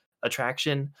looking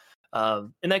attraction.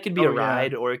 And that could be Oh, a yeah.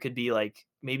 ride, or it could be like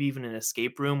maybe even an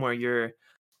escape room where you're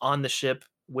on the ship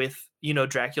with,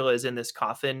 Dracula is in this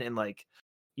coffin, and like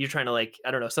you're trying to, like,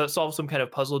 I don't know, solve some kind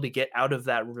of puzzle to get out of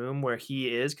that room where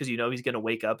he is, because he's going to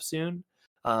wake up soon.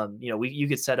 You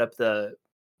could set up the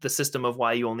system of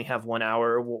why you only have 1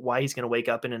 hour, or why he's going to wake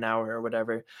up in an hour or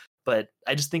whatever. But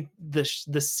I just think the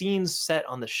scenes set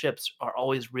on the ships are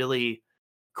always really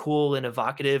cool and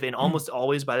evocative, and almost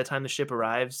always by the time the ship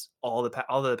arrives, all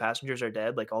the passengers are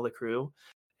dead, like all the crew,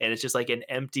 and it's just like an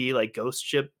empty like ghost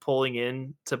ship pulling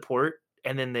in to port,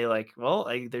 and then they like, well,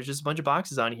 like, there's just a bunch of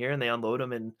boxes on here, and they unload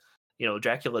them, and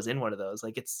Dracula's in one of those.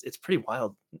 Like, it's pretty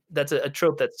wild. That's a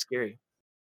trope that's scary.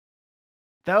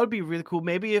 That would be really cool.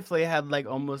 Maybe if they had, like,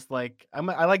 almost like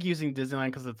I like using Disneyland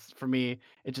because it's for me,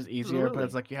 it's just easier, but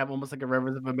it's Absolutely. like you have almost like a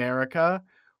Rivers of America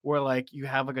where, like, you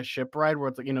have, like, a ship ride where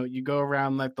it's like, you go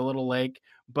around, like, the little lake,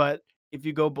 but if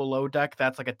you go below deck,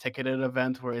 that's like a ticketed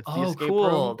event where it's the Oh, escape cool.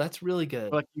 room. That's really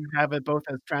good. Like, you have it both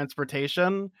as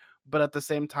transportation, but at the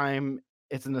same time,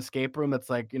 it's an escape room. It's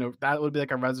like, that would be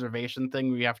like a reservation thing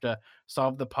where you have to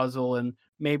solve the puzzle in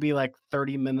maybe like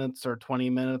 30 minutes or 20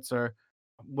 minutes or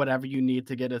whatever you need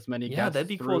to get as many Yeah, that'd guests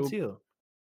be cool through, too.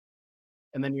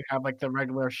 and then you have, like, the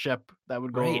regular ship that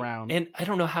would go Right. around. And I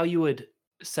don't know how you would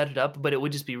set it up, but it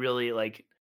would just be really like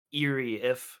eerie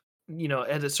if,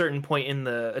 at a certain point in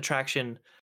the attraction,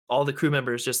 all the crew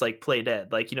members just like play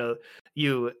dead. Like,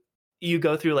 you you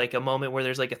go through like a moment where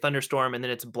there's like a thunderstorm, and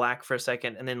then it's black for a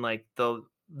second, and then like the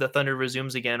thunder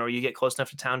resumes again, or you get close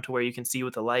enough to town to where you can see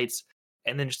with the lights,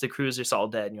 and then just the crew's just all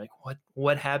dead, and you're like,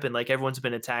 what happened? Like, everyone's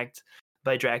been attacked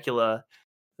by Dracula.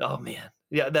 Oh man.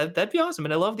 Yeah, that'd be awesome,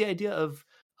 and I love the idea of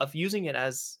using it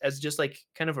as just, like,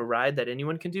 kind of a ride that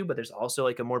anyone can do, but there's also,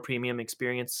 like, a more premium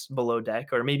experience below deck,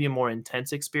 or maybe a more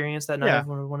intense experience that not Yeah,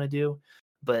 everyone would wanna do,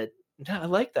 but, yeah, I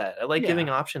like that. I like yeah. giving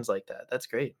options like that. That's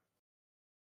great.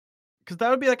 Because that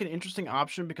would be, like, an interesting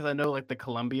option because I know, like, the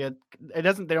Columbia they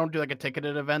don't do, like, a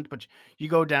ticketed event, but you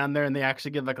go down there and they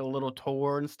actually give, like, a little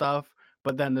tour and stuff,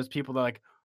 but then there's people that, like,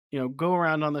 go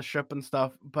around on the ship and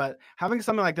stuff, but having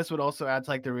something like this would also add to,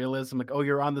 like, the realism, like, oh,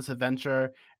 you're on this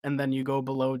adventure, and then you go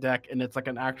below deck, and it's like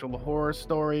an actual horror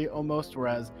story almost,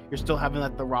 whereas you're still having,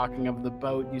 like, the rocking of the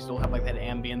boat, you still have, like, that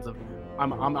ambience of,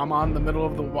 I'm on the middle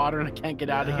of the water and I can't get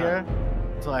out of Yeah.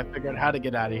 here until I figure out how to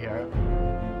get out of here.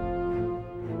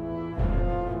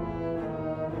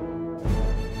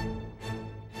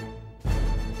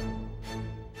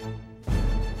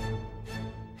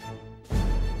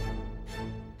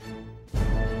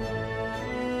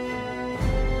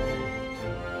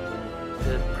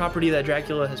 The property that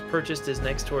Dracula has purchased is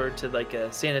next door to like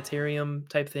a sanitarium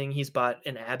type thing. He's bought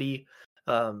an abbey,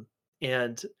 and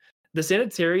the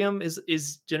sanitarium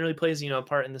is generally plays a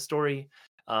part in the story,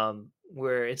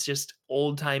 where it's just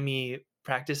old timey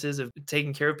practices of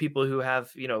taking care of people who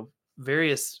have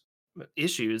various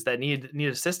issues that need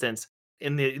assistance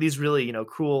in these really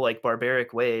cruel, like,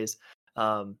 barbaric ways.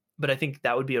 But I think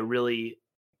that would be a really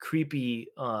creepy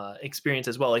experience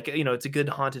as well. Like, it's a good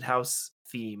haunted house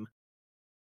theme.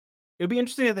 It'd be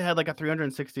interesting if they had like a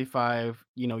 365,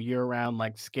 year-round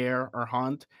like scare or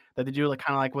haunt that they do like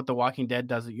kinda like what The Walking Dead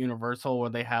does at Universal, where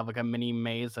they have like a mini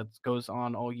maze that goes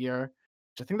on all year,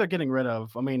 which I think they're getting rid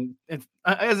of. I mean, it's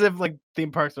as if like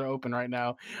theme parks are open right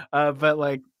now. But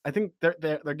like I think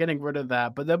they're getting rid of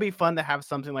that. But that'd be fun to have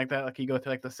something like that. Like you go to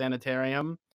like the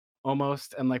sanitarium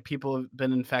almost, and like people have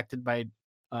been infected by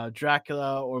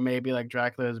Dracula, or maybe like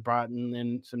Dracula has brought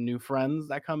in some new friends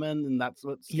that come in, and that's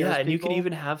what Yeah, scares and you could people.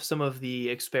 even have some of the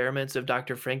experiments of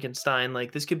Dr. Frankenstein.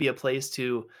 Like, this could be a place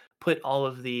to put all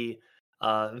of the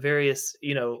various,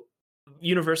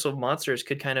 universal monsters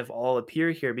could kind of all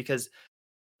appear here, because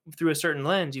through a certain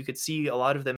lens, you could see a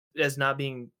lot of them as not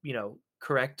being,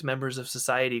 correct members of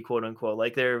society, quote unquote.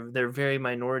 Like, they're very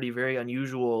minority, very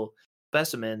unusual,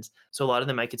 specimens. So a lot of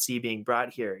them I could see being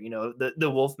brought here. You know, the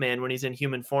Wolfman when he's in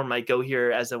human form might go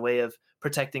here as a way of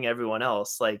protecting everyone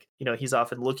else. Like, you know, he's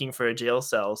often looking for a jail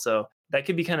cell. So that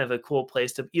could be kind of a cool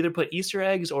place to either put Easter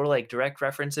eggs or like direct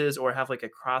references or have like a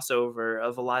crossover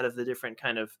of a lot of the different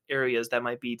kind of areas that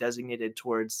might be designated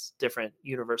towards different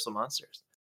universal monsters.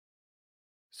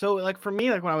 So, like for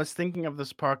me, like when I was thinking of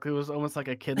this park, it was almost like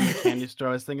a kid in the candy store.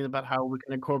 I was thinking about how we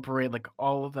can incorporate like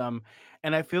all of them.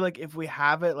 And I feel like if we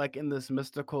have it like in this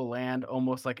mystical land,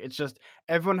 almost like it's just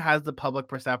everyone has the public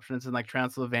perceptions in like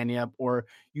Transylvania, or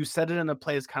you set it in a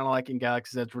place kind of like in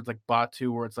Galaxy's Edge where it's like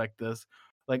Batu, where it's like this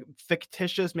like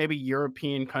fictitious, maybe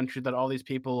European country that all these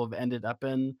people have ended up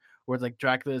in, where it's like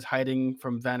Dracula is hiding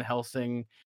from Van Helsing.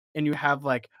 And you have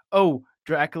like, oh,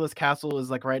 Dracula's castle is,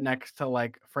 like, right next to,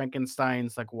 like,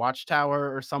 Frankenstein's, like,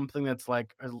 watchtower or something that's,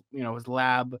 like, his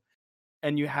lab,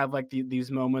 and you have, like,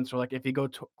 these moments where, like, if you go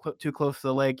too close to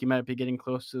the lake, you might be getting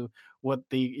close to what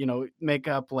make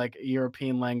up, like,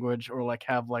 European language or, like,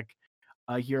 have, like,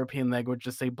 a European language,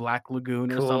 just say Black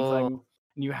Lagoon or Cool. something,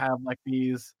 and you have, like,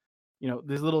 these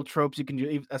little tropes you can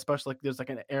do, especially, like, there's, like,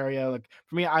 an area, like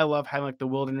for me, I love having, like, the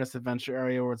wilderness adventure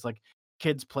area where it's, like,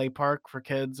 kids play park for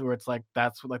kids, where it's, like,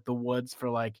 that's what, like, the woods for,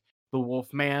 like, the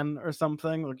Wolf Man or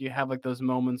something, like, you have, like, those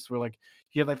moments where, like,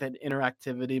 you have, like, that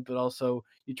interactivity, but also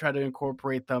you try to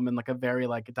incorporate them in, like, a very,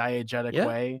 like, diegetic Yeah.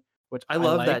 way, which I I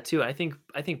love like. that too. I think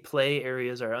play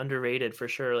areas are underrated for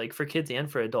sure, like for kids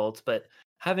and for adults. But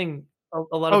having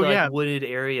a lot of Oh, the like yeah. wooded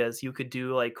areas, you could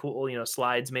do like cool, you know,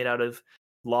 slides made out of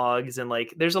logs and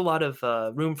like there's a lot of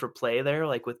room for play there,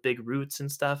 like with big roots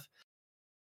and stuff.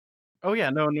 Oh,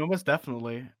 yeah, no, most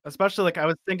definitely. Especially, like, I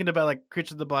was thinking about, like,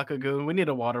 Creature of the Black Lagoon. We need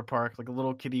a water park, like a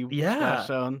little kiddie splash Yeah.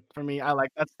 zone for me. I like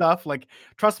that stuff. Like,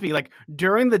 trust me, like,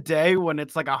 during the day when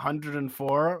it's, like,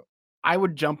 104, I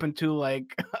would jump into,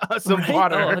 like, some Right?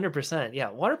 Oh, water. 100%. Yeah,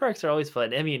 water parks are always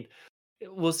fun. I mean,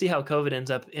 we'll see how COVID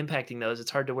ends up impacting those.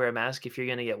 It's hard to wear a mask if you're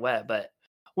gonna get wet, but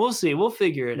we'll see. We'll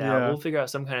figure it out. Yeah. We'll figure out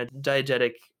some kind of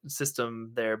diegetic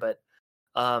system there, but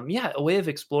yeah, a way of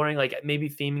exploring, like maybe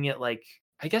theming it like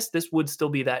I guess this would still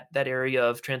be that area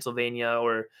of Transylvania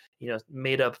or you know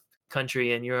made up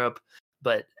country in Europe,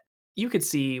 but you could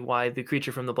see why the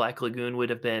creature from the Black Lagoon would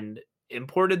have been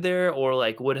imported there or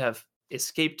like would have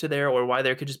escaped to there, or why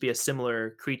there could just be a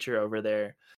similar creature over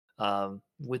there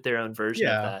with their own version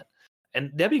of Yeah. that.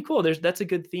 And that'd be cool. That's a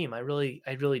good theme. I really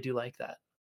do like that.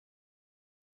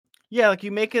 Yeah, like,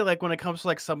 you make it like, when it comes to,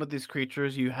 like, some of these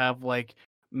creatures, you have, like,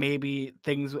 maybe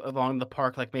things along the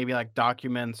park, like, maybe, like,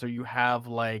 documents, or you have,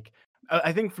 like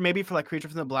I think for like, Creature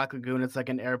from the Black Lagoon, it's, like,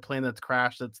 an airplane that's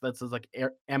crashed that's says, like,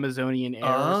 air Amazonian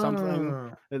air or something,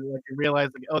 Oh, and, like, you realize,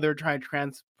 like, oh, they're trying to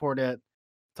transport it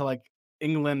to, like,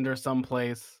 England or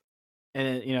someplace, and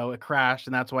it crashed,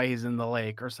 and that's why he's in the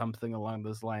lake or something along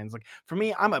those lines. Like for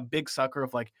me, I'm a big sucker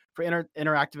of like for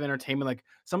interactive entertainment. Like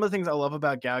some of the things I love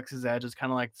about Galaxy's Edge is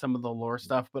kind of like some of the lore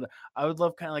stuff, but I would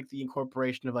love kind of like the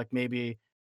incorporation of like maybe.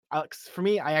 'Cause for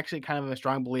me, I actually kind of am a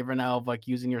strong believer now of like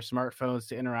using your smartphones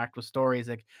to interact with stories.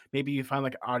 Like maybe you find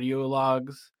like audio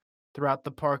logs throughout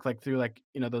the park, like through like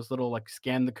those little like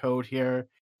scan the code here,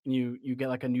 and you get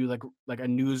like a new like a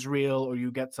newsreel, or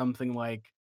you get something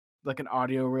like an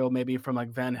audio reel maybe from like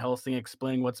Van Helsing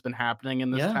explaining what's been happening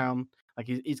in this yeah. town. Like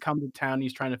he's come to town,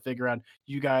 he's trying to figure out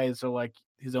you guys are like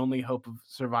his only hope of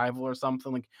survival or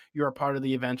something. Like you're a part of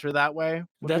the adventure that way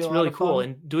would be a That's lot really of cool. fun.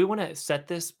 And do we wanna set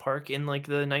this park in, like,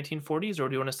 the 1940s, or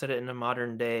do you wanna set it in a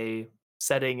modern day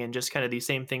setting and just kinda these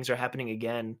same things are happening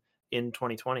again in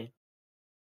 2020?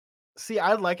 See,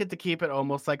 I'd like it to keep it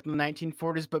almost like the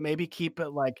 1940s, but maybe keep it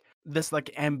like this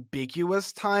like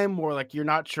ambiguous time where like you're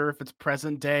not sure if it's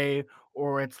present day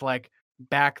or it's like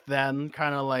back then,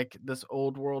 kind of like this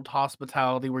old world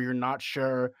hospitality where you're not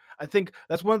sure. I think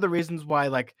that's one of the reasons why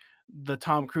like the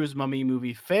Tom Cruise Mummy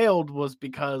movie failed was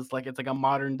because like it's like a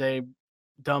modern day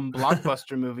dumb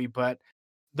blockbuster movie, but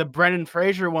the Brendan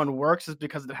Fraser one works is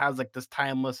because it has, like, this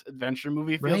timeless adventure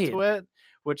movie feel to Right. it,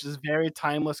 which is very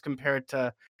timeless compared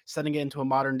to setting it into a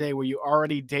modern day where you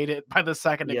already date it by the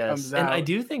second it Yes, comes and I out.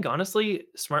 do think, honestly,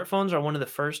 smartphones are one of the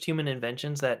first human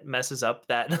inventions that messes up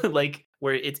that like,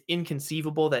 where it's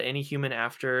inconceivable that any human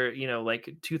after, you know, like,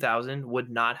 2000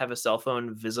 would not have a cell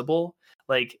phone visible.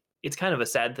 Like, it's kind of a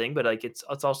sad thing, but, like, it's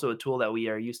also a tool that we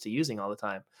are used to using all the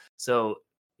time. So,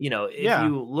 you know, if Yeah.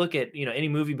 you look at, you know, any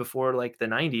movie before, like, the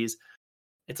 '90s,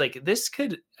 it's like this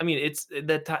could I mean, it's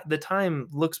the time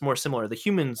looks more similar. The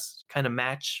humans kinda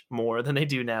match more than they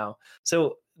do now.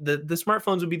 So, the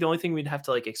smartphones would be the only thing we'd have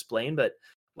to, like, explain, but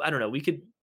I don't know, we could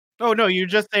Oh, no, you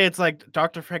just say it's like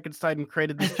Dr. Frankenstein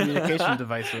created these communication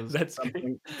devices That's or great.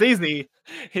 something. It's easy.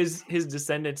 His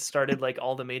descendants started like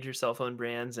all the major cell phone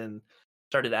brands and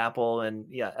started Apple, and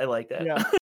yeah, I like that. Yeah.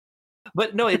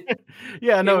 But no,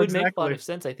 Yeah, it no, would make a lot exactly. of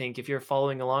sense, I think, if you're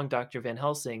following along Dr. Van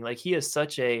Helsing. Like uh, he has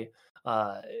such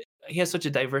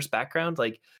a diverse background.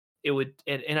 Like it would,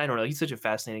 and I don't know, he's such a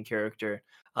fascinating character.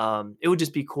 It would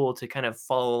just be cool to kind of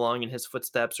follow along in his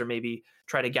footsteps, or maybe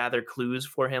try to gather clues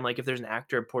for him. Like if there's an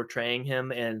actor portraying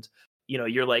him, and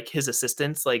you're like his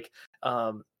assistants. Like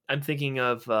I'm thinking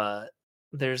of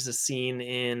there's a scene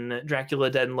in Dracula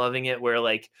Dead and Loving It where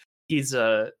like he's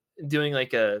doing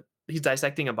like a he's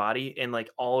dissecting a body, and like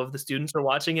all of the students are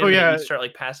watching Oh, him, and they yeah. each start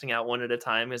like passing out one at a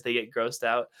time as they get grossed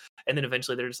out, and then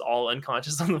eventually they're just all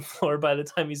unconscious on the floor by the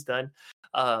time he's done.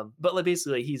 But like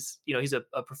basically he's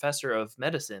a professor of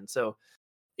medicine, so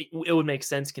it would make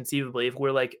sense conceivably if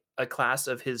we're like a class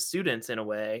of his students in a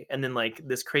way, and then like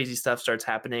this crazy stuff starts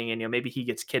happening, and maybe he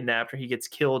gets kidnapped or he gets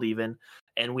killed even,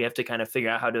 and we have to kind of figure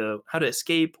out how to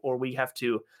escape, or we have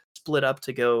to split up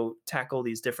to go tackle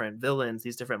these different villains,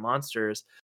 these different monsters.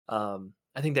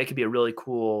 I think that could be a really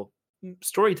cool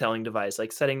storytelling device,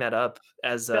 like setting that up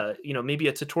as Yeah. maybe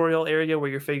a tutorial area where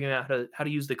you're figuring out how to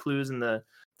use the clues in the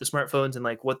smartphones, and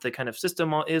like what the kind of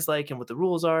system is like and what the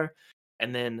rules are,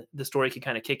 and then the story can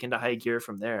kind of kick into high gear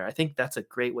from there. I think that's a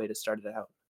great way to start it out.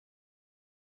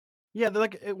 Yeah, they're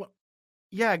like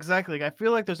yeah, exactly. Like, I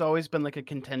feel like there's always been, like, a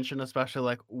contention, especially,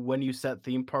 like, when you set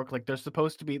theme park, like, they're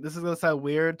supposed to be this is gonna sound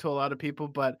weird to a lot of people,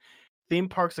 but theme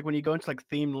parks, like, when you go into, like,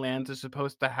 themed lands, they're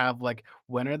supposed to have, like,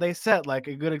 when are they set? Like,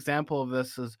 a good example of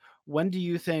this is, when do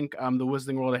you think, the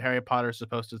Wizarding World of Harry Potter is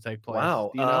supposed to take place?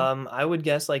 Wow. Do you know? I would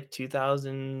guess like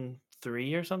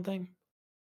 2003 or something.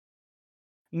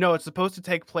 No, it's supposed to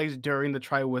take place during the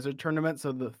Triwizard Tournament,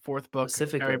 so the 4th book,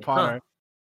 Harry Specifically, huh? Potter.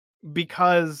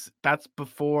 Because that's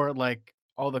before, like,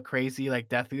 all the crazy, like,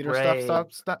 Death Eater stuff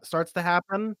Right. starts to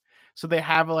happen. So they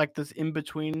have, like, this in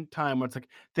between time where it's like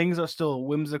things are still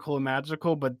whimsical and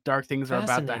magical, but dark things are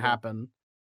about to Fascinating. happen.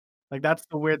 Like, that's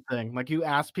the weird thing. Like, you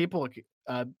ask people, like,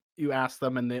 you ask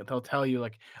them and they'll tell you,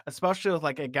 like, especially with,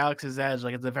 like, a Galaxy's Edge,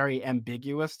 like, it's a very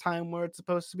ambiguous time where it's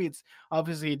supposed to be. It's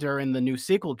obviously during the new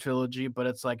sequel trilogy, but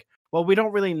it's like, well, we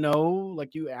don't really know.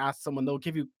 Like, you ask someone, they'll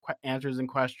give you answers and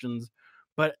questions.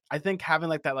 But I think having,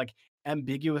 like, that, like,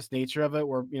 ambiguous nature of it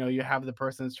where, you have the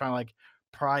person that's trying to, like,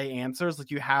 pry answers,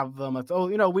 like, you have them, it's, "Oh,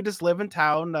 we just live in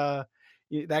town,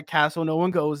 that castle, no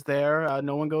one goes there,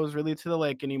 no one goes really to the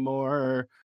lake anymore," or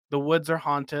the woods are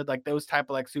haunted, like those type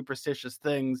of like superstitious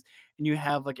things, and you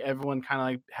have like everyone kind of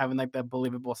like having like that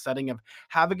believable setting of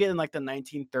having it in like the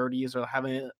 1930s or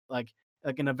having it like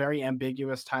in a very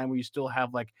ambiguous time where you still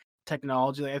have like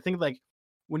technology. Like, I think like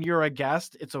when you're a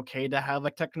guest, it's okay to have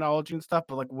like technology and stuff,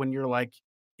 but like when you're like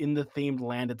in the themed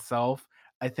land itself,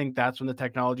 I think that's when the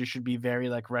technology should be very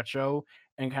like retro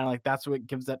and kind of like that's what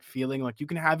gives that feeling. Like you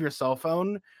can have your cell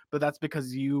phone, but that's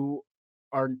because you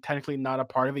are technically not a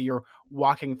part of it. You're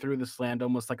walking through this land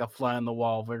almost like a fly on the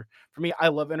wall. Where for me, I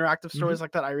love interactive Hmm. stories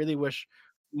like that. I really wish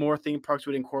more theme parks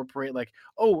would incorporate like,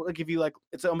 oh, like if you like,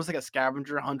 it's almost like a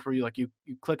scavenger hunt where you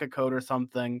click a code or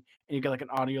something and you get like an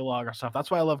audio log or stuff. That's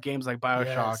why I love games like Bioshock,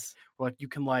 Yes. where like you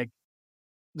can like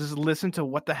just listen to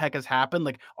what the heck has happened.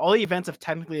 Like all the events have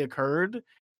technically occurred,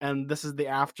 and this is the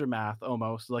aftermath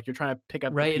almost. Like you're trying to pick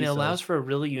up the Right, and it allows pieces. for a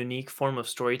really unique form of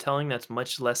storytelling that's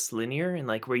much less linear, and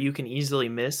like where you can easily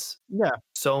miss Yeah,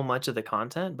 so much of the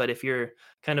content. But if you're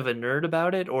kind of a nerd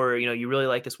about it, or you really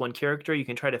like this one character, you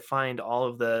can try to find all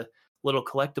of the little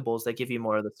collectibles that give you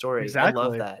more of the story. I love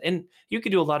exactly. that. And you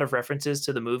could do a lot of references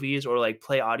to the movies, or like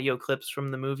play audio clips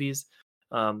from the movies,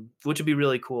 which would be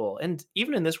really cool. And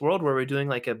even in this world where we're doing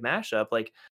like a mashup,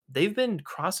 like they've been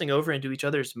crossing over into each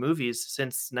other's movies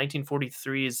since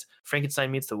 1943's Frankenstein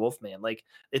meets the Wolfman. Like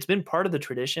it's been part of the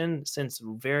tradition since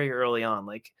very early on.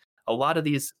 Like a lot of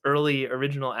these early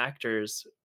original actors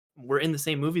were in the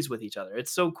same movies with each other.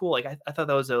 It's so cool. Like I thought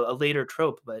that was a later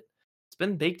trope, but it's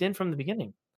been baked in from the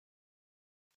beginning.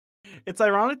 It's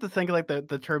ironic to think like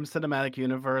the term cinematic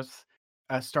universe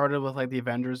started with like the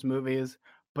Avengers movies,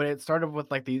 but it started with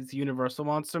like these Universal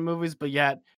monster movies, but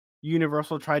yet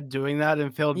Universal tried doing that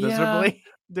and failed Yeah, miserably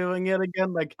doing it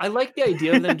again. Like I like the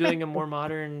idea of them doing a more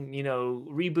modern,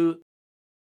 reboot.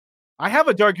 I have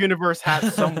a Dark Universe hat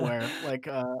somewhere, like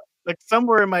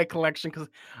somewhere in my collection because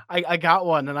I got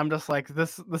one and I'm just like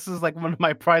this is like one of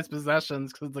my prized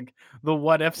possessions because like the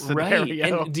what if Right.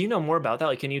 scenario. And do you know more about that?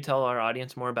 Like, can you tell our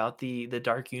audience more about the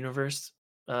Dark Universe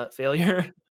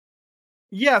failure?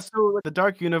 Yeah, so like, the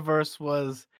Dark Universe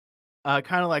was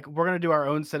kind of like we're gonna do our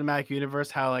own cinematic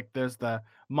universe. How like there's the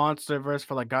MonsterVerse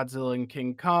for like Godzilla and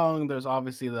King Kong. There's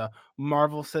obviously the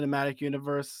Marvel Cinematic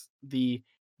Universe, the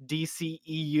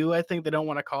DCEU. I think they don't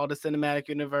want to call it a cinematic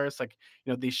universe. Like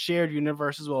these shared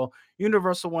universes. Well,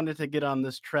 Universal wanted to get on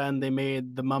this trend. They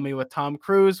made The Mummy with Tom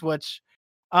Cruise, which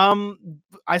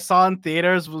I saw in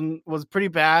theaters was pretty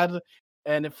bad,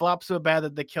 and it flopped so bad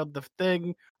that they killed the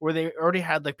thing where they already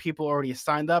had like people already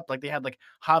signed up. Like they had like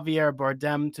Javier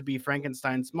Bardem to be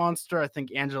Frankenstein's monster. I think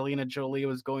Angelina Jolie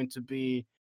was going to be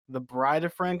the Bride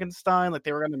of Frankenstein. Like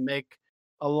they were going to make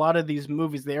a lot of these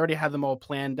movies. They already had them all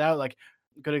planned out. Like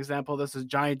good example of this is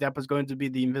Johnny Depp was going to be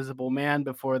the Invisible Man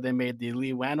before they made the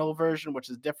Lee Wannell version, which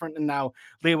is different. And now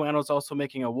Lee Wannell's also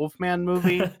making a Wolfman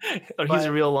movie. Oh, he's a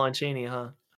But real Lon Chaney, huh?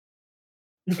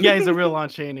 yeah, he's a real Lon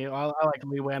Chaney. I like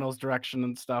Lee Wannell's direction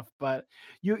and stuff, but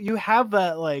you have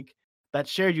that like that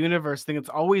shared universe thing. It's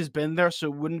always been there, so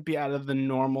it wouldn't be out of the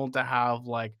normal to have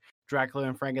like Dracula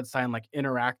and Frankenstein like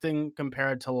interacting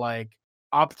compared to like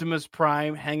Optimus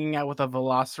Prime hanging out with a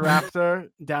Velociraptor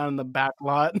down in the back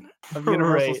lot of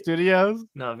Universal Right. Studios.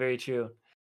 No, very true.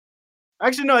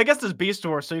 Actually, no, I guess there's Beast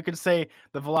Wars, so you could say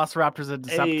the Velociraptor's a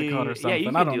Decepticon or Yeah,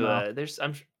 you something. I can don't do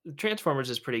know. Transformers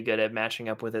is pretty good at matching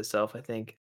up with itself, I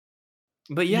think.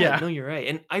 But yeah, Yeah. no, you're right.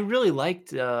 And I really liked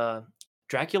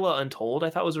Dracula Untold. I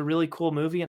thought was a really cool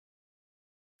movie.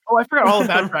 Oh, I forgot all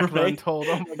about Dracula Right? Untold.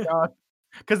 Oh my god.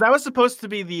 Because that was supposed to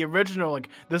be the original, like,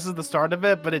 this is the start of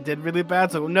it, but it did really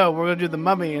bad, so, "No, we're gonna do The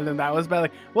Mummy," and then that was bad,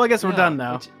 like, "Well, I guess we're Yeah, done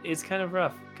now." which is kind of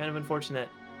rough, kind of unfortunate.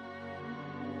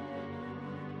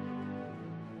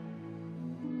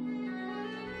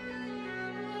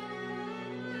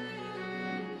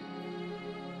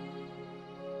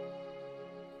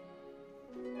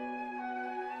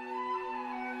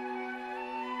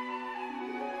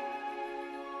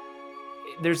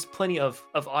 There's plenty of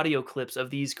audio clips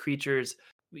of these creatures,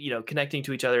 connecting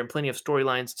to each other, and plenty of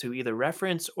storylines to either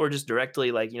reference or just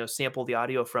directly like sample the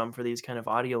audio from for these kind of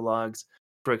audio logs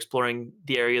for exploring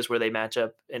the areas where they match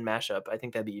up and mash up. I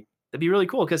think that'd be really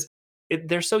cool because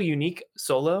they're so unique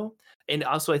solo, and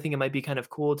also I think it might be kind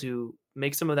of cool to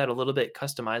make some of that a little bit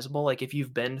customizable. Like if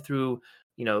you've been through,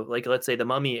 like let's say the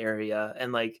Mummy area,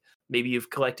 and like maybe you've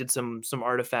collected some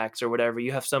artifacts or whatever,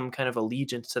 you have some kind of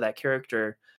allegiance to that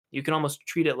character. You can almost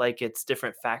treat it like it's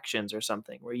different factions or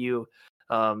something where you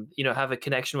have a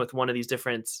connection with one of these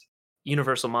different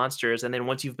universal monsters, and then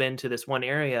once you've been to this one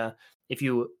area, if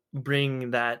you bring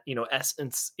that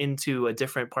essence into a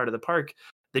different part of the park,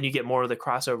 then you get more of the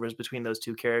crossovers between those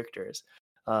two characters.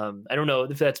 I don't know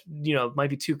if that's might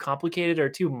be too complicated or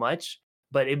too much,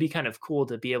 but it'd be kind of cool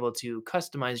to be able to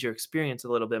customize your experience a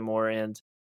little bit more and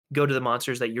go to the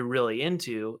monsters that you're really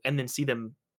into and then see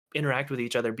them interact with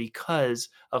each other because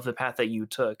of the path that you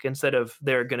took instead of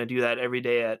they're going to do that every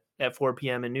day at 4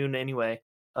 p.m. and noon anyway.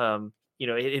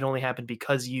 It only happened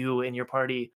because you and your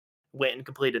party went and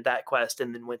completed that quest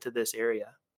and then went to this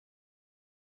area.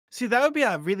 See, that would be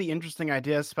a really interesting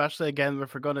idea, especially, again,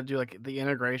 if we're gonna do, like, the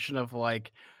integration of,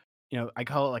 like, I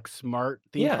call it like smart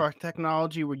theme Yeah. park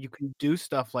technology where you can do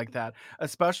stuff like that,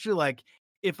 especially like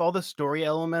if all the story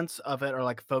elements of it are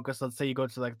like focused. Let's say you go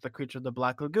to like the Creature of the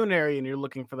Black Lagoon area and you're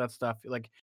looking for that stuff.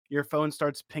 Like your phone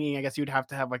starts pinging. I guess you'd have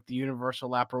to have like the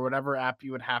Universal app or whatever app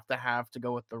you would have to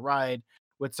go with the ride.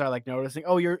 Would start like noticing,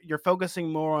 oh, you're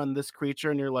focusing more on this creature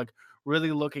and you're like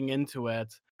really looking into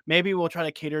it. Maybe we'll try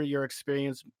to cater your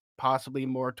experience possibly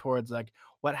more towards like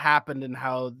what happened and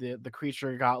how the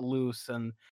creature got loose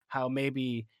and how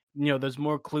maybe there's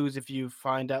more clues if you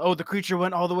find out, oh, the creature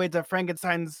went all the way to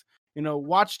Frankenstein's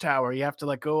watchtower. You have to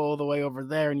like go all the way over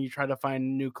there and you try to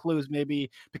find new clues,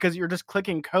 maybe because you're just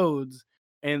clicking codes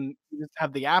and you just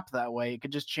have the app that way. It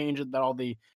could just change it that all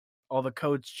the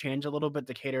codes change a little bit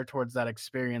to cater towards that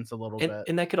experience a little And bit.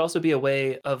 and that could also be a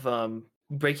way of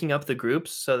breaking up the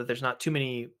groups so that there's not too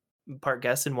many park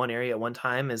guests in one area at one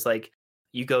time. Is like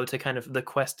you go to kind of the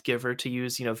quest giver, to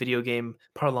use video game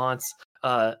parlance.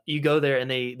 You go there and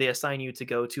they assign you to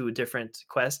go to a different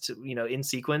quest, in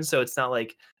sequence. So it's not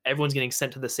like everyone's getting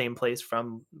sent to the same place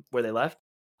from where they left.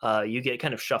 You get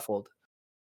kind of shuffled.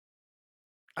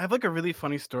 I have like a really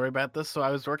funny story about this. So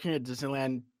I was working at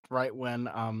Disneyland right when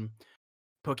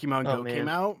Pokemon Oh Go came man.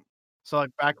 out. So,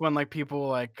 like, back when, like, people,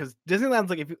 like, cause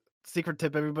Disneyland's, like, if you secret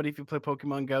tip, everybody, if you play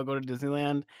Pokemon Go, go to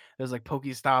Disneyland. There's, like,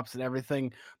 Pokestops and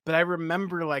everything. But I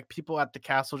remember, like, people at the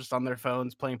castle just on their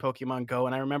phones playing Pokemon Go,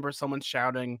 and I remember someone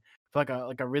shouting for,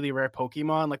 like a really rare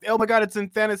Pokemon, like, "Oh my god, it's in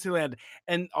Fantasyland."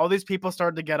 And all these people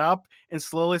started to get up and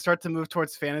slowly start to move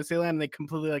towards Fantasyland, and they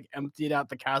completely, like, emptied out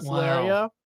the castle Wow. area.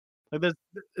 Like there's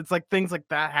it's like things like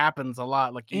that happens a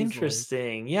lot, like easily.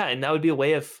 Interesting. Yeah, and that would be a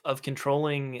way of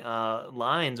controlling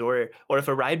lines, or if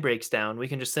a ride breaks down, we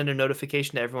can just send a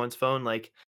notification to everyone's phone,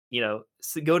 like,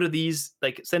 go to these,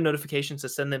 like, send notifications to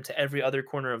send them to every other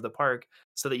corner of the park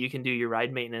so that you can do your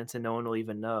ride maintenance and no one will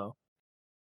even know.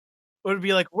 It would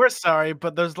be like, "We're sorry,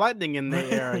 but there's lightning in the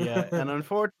area, and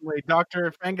unfortunately,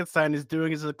 Doctor Frankenstein is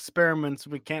doing his experiments.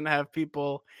 We can't have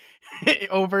people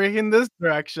over in this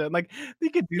direction." Like, they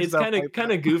could do It's stuff kinda like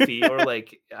kinda goofy, or, that.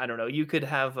 like, I don't know, you could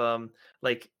have,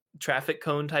 like, traffic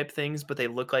cone type things, but they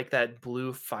look like that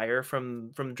blue fire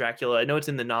from Dracula. I know it's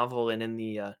in the novel and in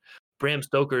the, Bram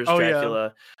Stoker's Oh, yeah.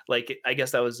 Dracula. Like, I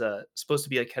guess that was, supposed to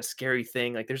be, like, a scary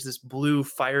thing, like, there's this blue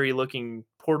fiery looking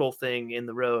portal thing in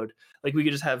the road. Like, we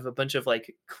could just have a bunch of,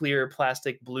 like, clear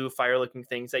plastic blue fire looking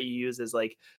things that you use as,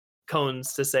 like,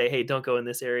 cones to say, "Hey, don't go in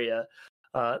this area."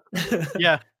 Uh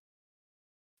Yeah.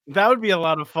 That would be a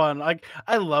lot of fun. Like,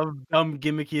 I love dumb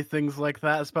gimmicky things like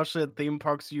that, especially at theme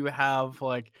parks. You have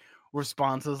like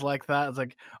responses like that. It's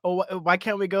like, oh, why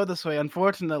can't we go this way?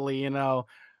 Unfortunately,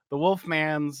 the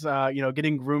Wolfman's,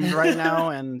 getting groomed right now,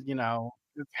 and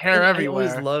there's hair And I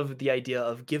always everywhere. love the idea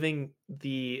of giving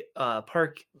the,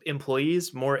 park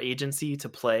employees more agency to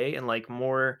play, and, like,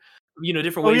 more,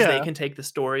 different Oh ways they yeah. can take the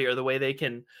story, or the way they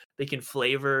can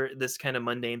flavor this kind of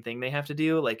mundane thing they have to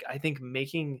do. Like, I think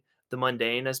making the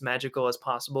mundane as magical as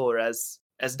possible, or as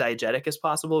diegetic as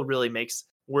possible, really makes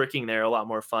working there a lot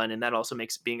more fun, and that also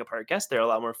makes being a park guest there a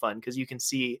lot more fun because you can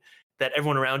see that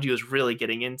everyone around you is really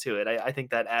getting into it. I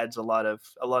think that adds a lot of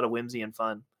whimsy and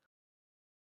fun.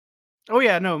 Oh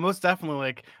yeah, no, most definitely.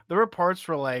 Like there were parts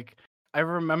where like I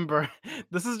remember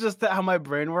this is just how my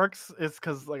brain works. It's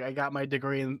because like I got my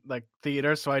degree in like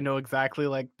theater, so I know exactly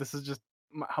like this is just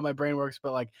how my brain works.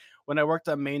 But like when I worked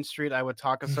on Main Street, I would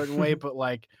talk a certain way. But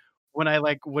like when I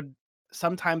like would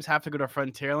sometimes have to go to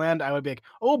Frontierland, I would be like,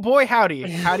 "Oh boy, howdy,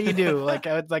 how do you do?" Like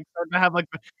I would like start to have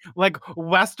like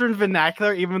Western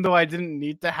vernacular, even though I didn't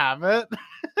need to have it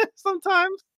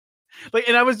sometimes. Like,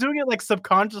 and I was doing it, like,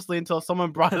 subconsciously until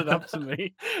someone brought it up to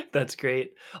me. That's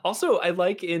great. Also, I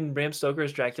like in Bram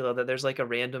Stoker's Dracula that there's like a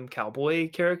random cowboy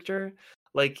character.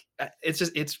 Like,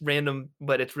 it's random,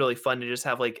 but it's really fun to just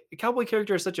have, like, a cowboy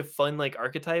character is such a fun, like,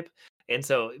 archetype. And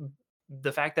so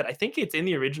the fact that I think it's in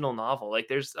the original novel, like,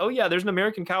 oh yeah, there's an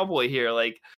American cowboy here.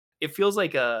 Like, it feels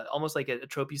like almost like a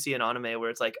trope you see in anime where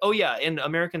it's like, oh yeah, and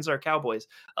Americans are cowboys.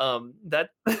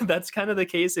 That that's kind of the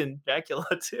case in Dracula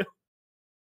too.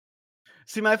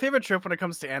 See, my favorite trope when it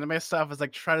comes to anime stuff is,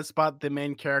 like, try to spot the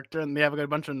main character, and they have, like, a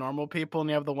bunch of normal people, and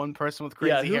you have the one person with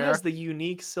Yeah, crazy who has hair. the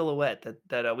unique silhouette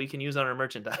that we can use on our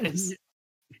Y merchandise?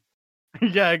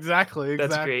 Yeah, exactly,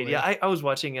 That's great. Yeah, exactly. I was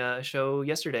watching a show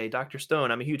yesterday, Doctor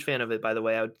Stone. I'm a huge fan of it, by the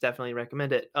way. I would definitely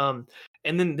recommend it.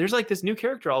 And then there's like this new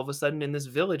character all of a sudden in this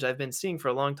village I've been seeing for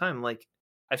a long time. Like,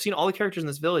 I've seen all the characters in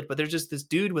this village, but there's just this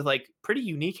dude with like pretty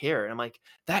unique hair. And I'm like,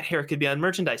 that hair could be on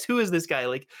merchandise. Who is this guy?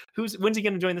 Like, when's he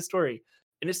gonna join the story?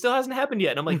 And it still hasn't happened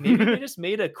yet. And I'm like, maybe they just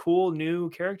made a cool new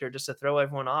character just to throw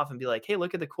everyone off and be like, hey,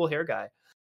 look at the cool hair guy.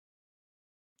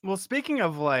 Well, speaking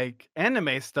of, like,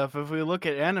 anime stuff, if we look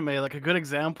at anime, like, a good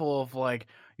example of, like,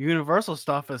 universal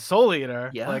stuff is Soul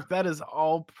Eater. Yeah. Like, that is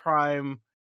all prime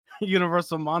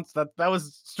Universal monster. That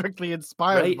was strictly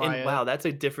inspired Right, by and it. wow, that's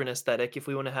a different aesthetic if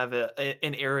we wanna have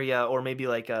an area, or maybe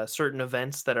like, certain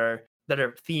events that are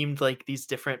themed like these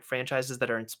different franchises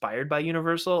that are inspired by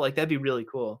Universal, like, that'd be really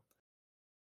cool.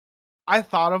 I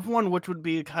thought of one which would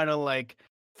be kinda like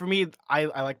for me, I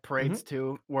like Mhm. parades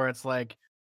too, where it's like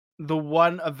the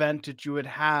one event that you would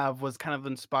have was kind of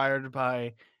inspired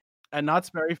by a Knott's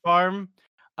Berry Farm.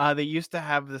 They used to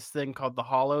have this thing called the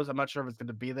Hollows. I'm not sure if it's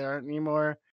gonna be there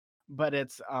anymore, but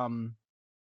it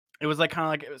was, like, kinda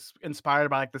like it was inspired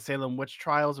by, like, the Salem witch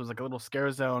trials. It was, like, a little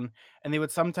scare zone, and they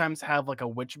would sometimes have, like, a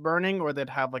witch burning, or they'd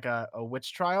have, like, a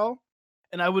witch trial,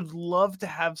 and I would love to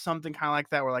have something kinda like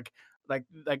that where,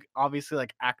 obviously,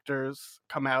 like, actors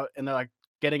come out, and they're, like,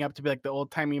 getting up to be, like, the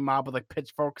old-timey mob with, like,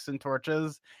 pitchforks and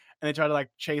torches, and they try to, like,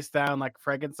 chase down, like,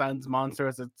 Frankenstein's monster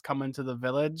as it's coming to the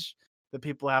village that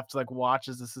people have to, like, watch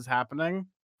as this is happening.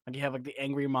 Like, you have, like, the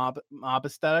angry mob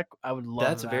aesthetic. I would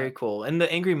love That's very that. cool, and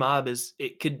the angry mob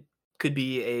it could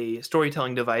be a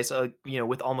storytelling device,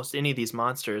 with almost any of these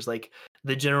monsters, like,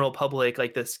 the general public,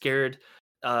 like, the scared,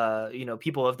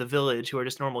 people of the village who are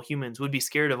just normal humans would be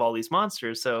scared of all these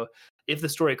monsters. So, if the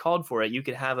story called for it, you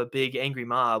could have a big angry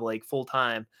mob, like, full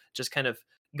time, just kind of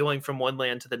going from one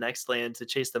land to the next land to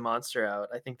chase the monster out.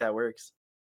 I think that works.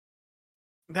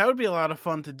 That would be a lot of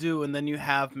fun to do, and then you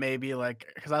have maybe,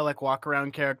 like, because I like walk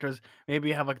around characters, maybe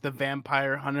you have, like, the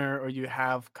vampire hunter, or you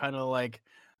have kinda like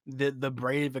the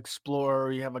brave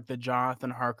explorer, you have, like, the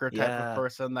Jonathan Harker type of Yeah.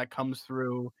 person that comes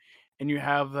through, and you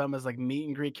have them as, like, meet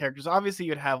and greet characters. Obviously,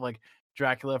 you'd have, like,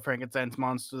 Dracula, Frankenstein's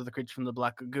monster, the creature from the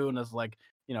Black Lagoon as, like,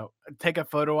 take a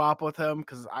photo op with him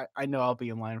because I know I'll be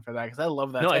in line for that because I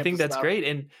love that No, I type think of that's stuff. great,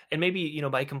 and maybe,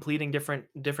 by completing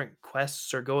different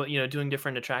quests or doing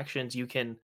different attractions, you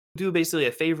can do basically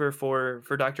a favor for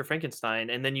Dr. Frankenstein,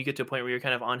 and then you get to a point where you're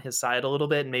kind of on his side a little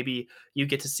bit, and maybe you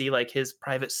get to see, like, his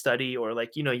private study or,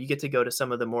 like, you get to go to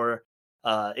some of the more,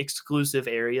 exclusive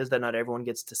areas that not everyone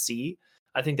gets to see.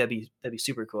 I think that'd be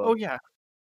super Oh, cool. yeah.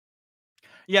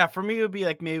 Yeah, for me, it would be,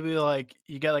 like, maybe, like,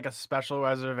 you get, like, a special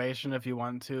reservation if you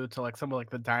want to, like, some of, like,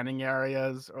 the dining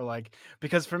areas or, like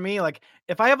because for me, like,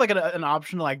 if I have, like, an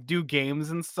option to, like, do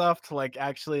games and stuff to, like,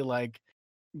 actually, like,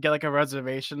 get, like, a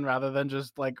reservation rather than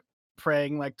just, like,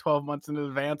 praying, like, 12 months in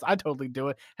advance, I totally do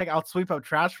it. Heck, I'll sweep up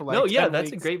trash for, No, like, yeah, 10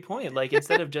 that's a weeks. great point. Like,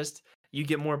 instead of just you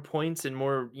get more points and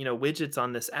more, widgets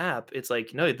on this app, it's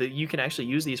like, no, that you can actually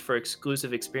use these for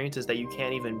exclusive experiences that you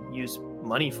can't even use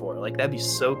money for. Like, that'd be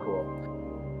so cool.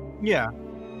 Yeah.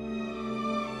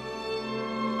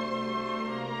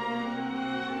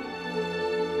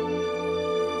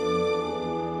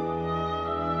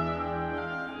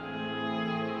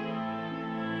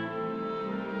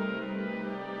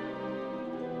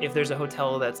 If there's a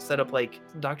hotel that's set up like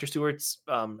Dr. Stewart's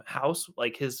house,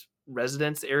 like his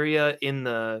residence area in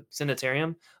the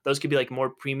sanitarium, those could be like more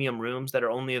premium rooms that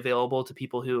are only available to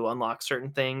people who unlock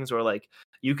certain things, or like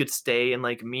you could stay in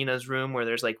like Mina's room where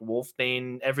there's like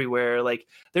Wolfbane everywhere. Like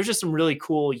there's just some really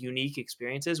cool, unique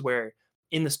experiences where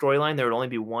in the storyline there would only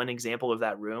be one example of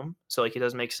that room. So like it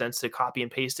doesn't make sense to copy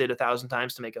and paste it 1,000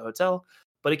 times to make a hotel,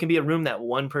 but it can be a room that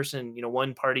one person,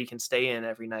 one party can stay in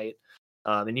every night,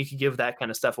 and you could give that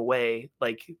kind of stuff away,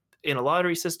 like in a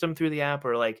lottery system through the app,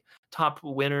 or like top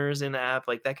winners in the app.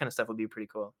 Like that kind of stuff would be pretty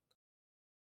cool.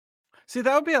 See,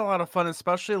 that would be a lot of fun,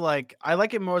 especially, like I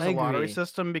like it more as I a lottery agree.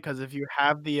 system because if you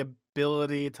have the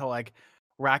ability to, like,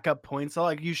 rack up points, so,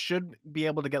 like, you should be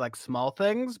able to get, like, small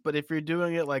things, but if you're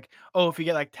doing it like, oh, if you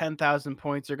get, like, 10,000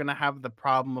 points, you're gonna have the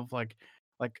problem of, like,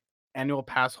 annual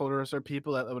pass holders or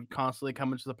people that would constantly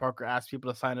come into the park or ask people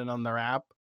to sign in on their app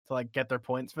to, like, get their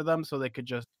points for them so they could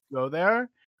just go there,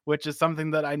 which is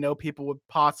something that I know people would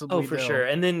Oh, possibly for sure.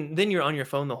 do. And then you're on your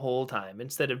phone the whole time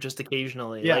instead of just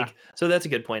occasionally. Yeah. Like, so that's a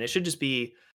good point. It should just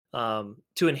be to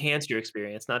enhance your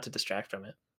experience, not to distract from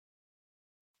it.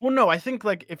 Well, no, I think,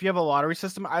 like, if you have a lottery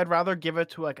system, I'd rather give it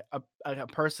to, like a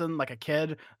person, like a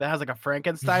kid that has, like, a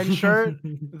Frankenstein shirt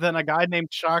than a guy named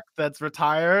Chuck that's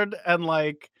retired and,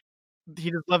 like,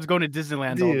 he just loves going to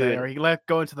Disneyland all day or Dude, he like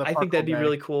going to the I park think all that'd be day.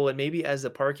 really cool, and maybe as a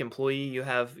park employee, you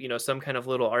have, some kind of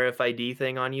little RFID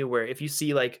thing on you where if you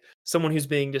see, like, someone who's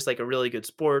being just, like, a really good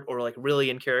sport or, like, really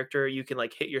in character, you can,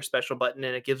 like, hit your special button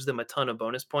and it gives them a ton of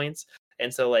bonus points,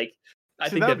 and so, like, I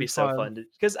See, think that would that'd be be so fun. fun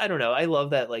because I don't know, I love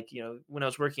that, like, when I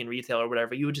was working in retail or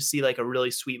whatever, you would just see, like, a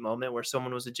really sweet moment where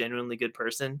someone was a genuinely good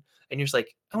person, and you're just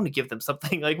like, "I wanna give them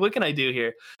something, like, what can I do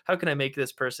here? How can I make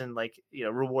this person, like,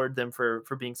 reward them for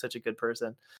being such a good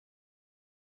person?"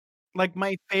 Like,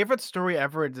 my favorite story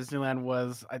ever at Disneyland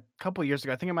was a couple years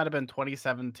ago, I think it might have been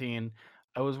 2017.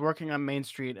 I was working on Main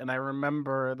Street, and I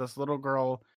remember this little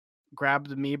girl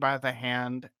grabbed me by the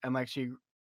hand and, like, she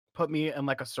put me in,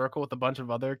 like, a circle with a bunch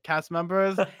of other cast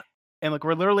members, and, like,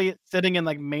 we're literally sitting in,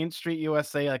 like, Main Street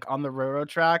USA, like, on the railroad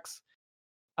tracks,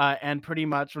 and pretty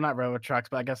much well, not railroad tracks,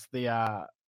 but I guess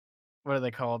what are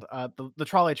they called? The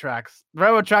trolley tracks.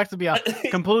 Railroad tracks would be a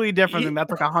completely different thing, Ye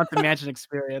that's like a Haunted Mansion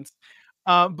experience.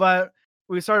 But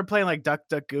we started playing, like, Duck,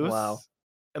 Duck, Wow. Goose,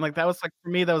 and, like, that was, like for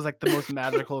me, that was, like, the most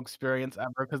magical experience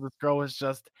ever because this girl was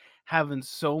just having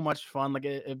so much fun, like,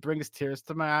 it brings tears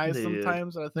to my eyes Dude,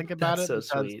 sometimes when I think about that's it so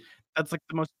because sweet. that's, like,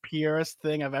 the most purest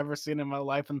thing I've ever seen in my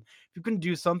life, and if you can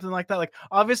do something like that, like,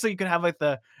 obviously, you could have, like,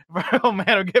 the oh, man,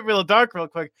 it'll get real dark real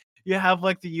quick. You have,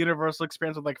 like, the universal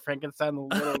experience with, like, Frankenstein and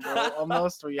the little girl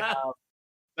almost, where you have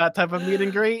that type of meet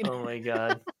and greet. Oh my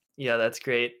god. Yeah, that's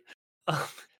great. Um,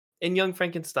 in Young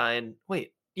Frankenstein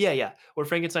wait, yeah, yeah, where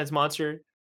Frankenstein's monster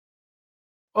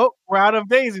 "Oh, we're out of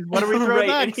daisies, what do we throw right,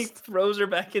 and he next?" throws her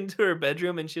back into her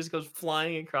bedroom and she just goes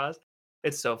flying across.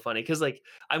 It's so funny because, like,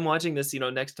 I'm watching this,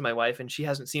 next to my wife, and she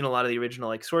hasn't seen a lot of the original,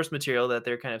 like, source material that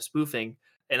they're kind of spoofing,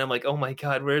 and I'm like, "Oh my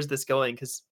god, where's this going?"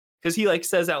 Because he, like,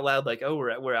 says out loud, like, "Oh,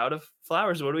 we're out of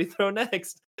flowers, what do we throw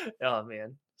next?" Oh,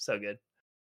 man, so good.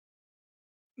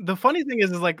 The funny thing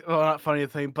is, like well, not funny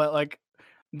thing, but, like,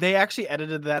 they actually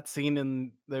edited that scene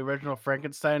in the original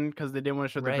Frankenstein because they didn't wanna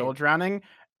show the girl Right. drowning,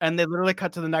 and they literally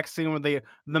cut to the next scene where the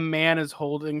man is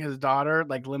holding his daughter,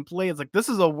 like, limply. It's like, this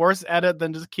is a worse edit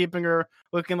than just keeping her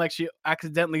looking like she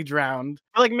accidentally drowned.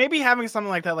 Or, like, maybe having something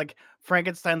like that, like,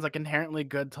 Frankenstein's, like, inherently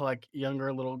good to, like,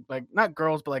 younger little like, not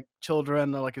girls, but, like,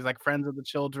 children, or, like, he's, like, friends with the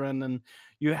children, and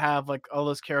you have, like, all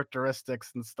those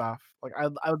characteristics and stuff. Like, I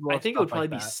would I love think it stuff would like probably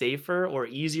be that. safer or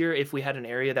easier if we had an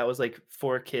area that was, like,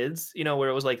 for kids, where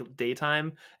it was, like,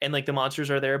 daytime and, like, the monsters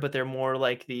are there, but they're more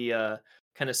like the,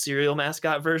 kinda cereal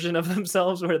mascot version of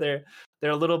themselves where they're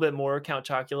a little bit more Count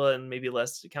Chocula and maybe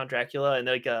less Count Dracula and,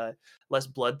 like, less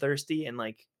bloodthirsty and,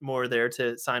 like, more there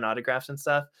to sign autographs and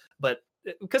stuff, but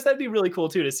because that'd be really cool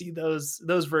too to see those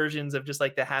versions of just,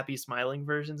 like, the happy smiling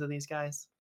versions of these guys.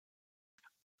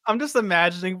 I'm just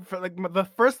imagining for, like, the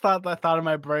first thought that I thought in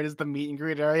my brain is the meet and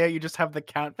greet area. You just have the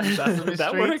Count from Sesame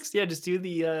That Street. works. Yeah, just do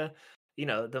the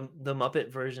Muppet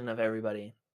version of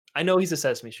everybody. I know he's a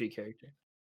Sesame Street character.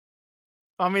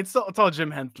 I mean, it's all Jim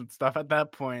Henson stuff at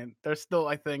that point. They're still,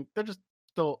 I think, they're just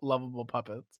still lovable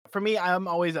puppets. For me, I'm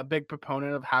always a big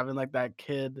proponent of having like that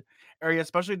kid area,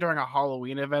 especially during a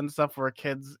Halloween event and stuff where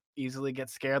kids easily get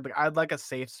scared. Like I'd like a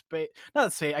safe space.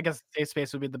 Not safe, I guess safe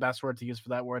space would be the best word to use for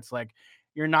that, where it's like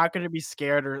you're not gonna be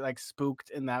scared or like spooked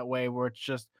in that way, where it's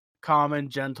just calm and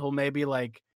gentle. Maybe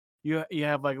like you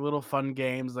have like little fun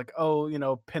games like, oh,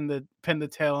 pin the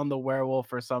tail on the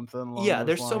werewolf or something along Yeah,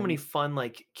 those there's so many lines. fun,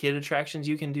 like, kid attractions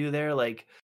you can do there, like,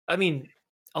 I mean,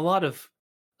 a lot of,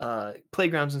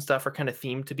 playgrounds and stuff are kinda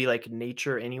themed to be, like,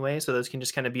 nature anyway, so those can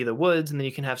just kinda be the woods, and then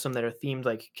you can have some that are themed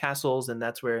like castles, and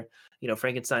that's where,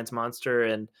 Frankenstein's monster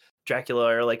and Dracula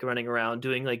are, like, running around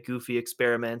doing, like, goofy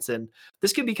experiments, and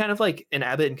this could be kind of like an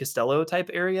Abbott and Costello type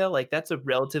area, like, that's a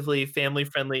relatively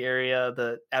family-friendly area,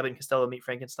 the Abbott and Costello Meet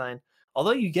Frankenstein.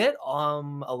 Although you get,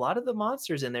 a lot of the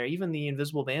monsters in there, even the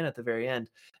Invisible Man at the very end.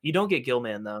 You don't get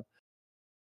Gilman though.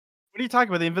 What are you talking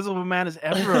about? The Invisible Man is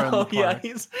everywhere in the Oh, yeah, park.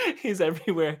 he's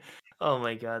everywhere. Oh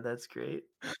my god, that's great.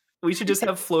 We should just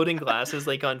have floating glasses,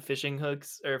 like, on fishing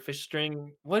hooks or fish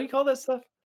string. What do you call that stuff?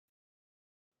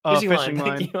 Fishing line, Fishing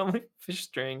thank you. line. I'm like, fish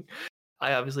string.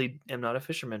 I obviously am not a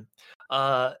fisherman.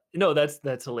 No,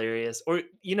 that's hilarious. Or,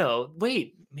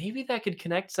 wait, maybe that could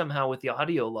connect somehow with the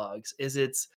audio logs.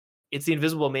 It's the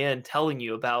Invisible Man telling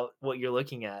you about what you're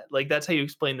looking at. Like, that's how you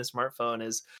explain the smartphone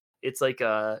is it's like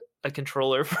a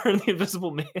controller for the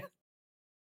Invisible Man.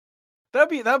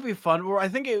 That'd be fun. Or I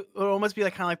think it would almost be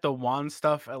like kinda like the wand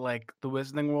stuff at, like, the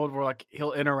Wizarding World where, like,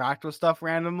 he'll interact with stuff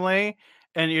randomly,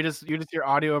 and you just hear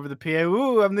audio over the PA,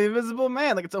 "Ooh, I'm the Invisible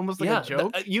Man," like, it's almost like a Yeah,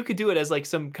 joke. you could do it as, like,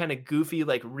 some kinda goofy,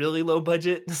 like, really low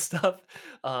budget stuff,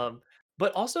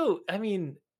 but also, I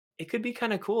mean, it could be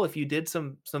kinda cool if you did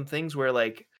some things where,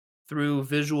 like, through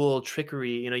visual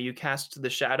trickery, you cast the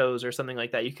shadows or something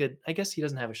like that. You could I guess he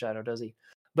doesn't have a shadow, does he?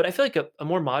 But I feel like a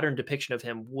more modern depiction of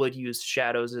him would use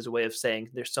shadows as a way of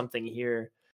saying, "There's something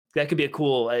here." That could be a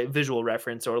cool, visual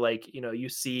reference or, like, you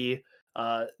see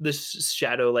this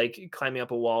shadow like climbing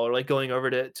up a wall or like going over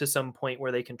to some point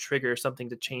where they can trigger something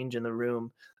to change in the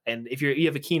room. And if you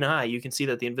have a keen eye, you can see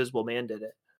that the Invisible Man did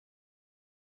it.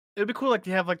 It'd be cool, like,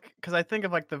 to have, like, because I think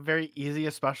of, like, the very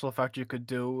easiest special effect you could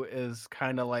do is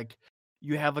kinda like,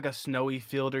 you have, like, a snowy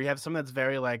field, or you have something that's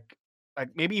very, like,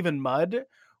 maybe even mud,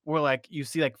 where, like, you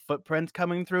see, like, footprints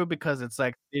coming through because it's,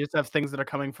 like, you just have things that are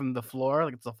coming from the floor,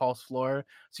 like, it's a false floor,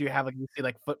 so you see,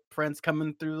 like, footprints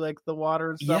coming through, like, the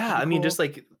water and stuff Yeah, would be I mean, cool. just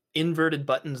like inverted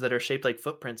buttons that are shaped like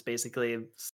footprints, basically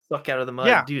stuck out of the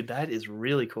mud. Yeah, Dude, that is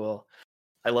really cool.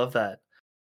 I love that.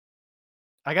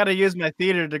 I gotta use my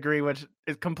theater degree, which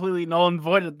is completely null and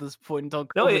void at this point until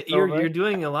No, COVID's you're over.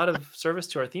 doing a lot of service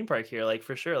to our theme park here, like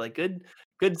for sure. Like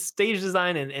good stage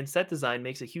design and set design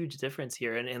makes a huge difference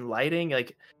here, and lighting,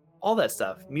 like all that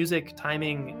stuff. Music,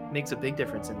 timing makes a big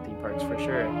difference in theme parks for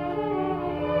sure.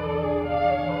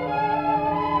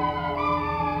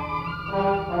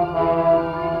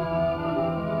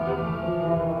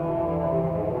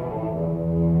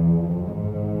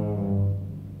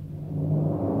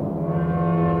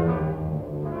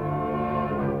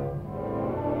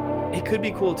 It could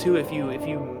be cool too if you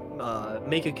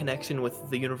make a connection with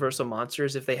the Universal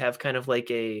monsters if they have kind of like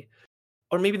a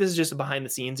or maybe this is just a behind the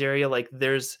scenes area, like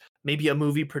there's maybe a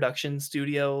movie production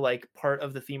studio, like part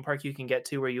of the theme park you can get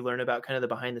to where you learn about kind of the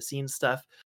behind the scenes stuff.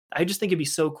 I just think it'd be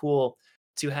so cool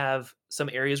to have some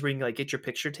areas where you can like get your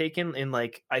picture taken in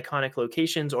like iconic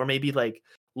locations or maybe like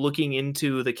looking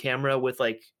into the camera with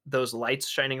like those lights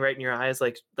shining right in your eyes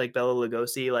like Bela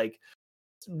Lugosi, like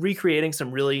recreating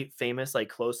some really famous like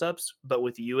close-ups but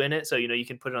with you in it so you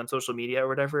can put it on social media or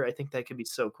whatever. I think that could be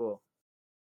so cool.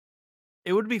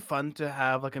 It would be fun to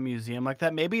have, like, a museum like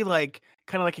that, maybe, like,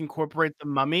 kinda, like, incorporate the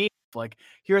mummy Like,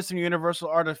 here are some Universal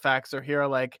artifacts, or here are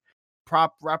like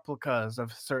prop replicas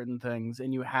of certain things,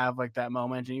 and you have like that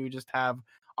moment, and you just have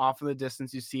off in the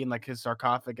distance, you see in like his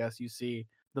sarcophagus, you see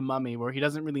the mummy where he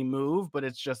doesn't really move, but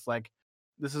it's just like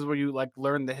this is where you like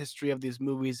learn the history of these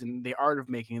movies and the art of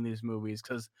making these movies,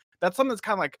 because that's something that's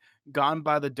kind of like gone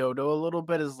by the dodo a little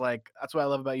bit. Is like that's what I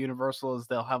love about Universal is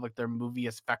they'll have like their movie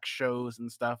effects shows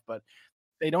and stuff, but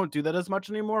they don't do that as much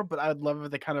anymore. But I'd love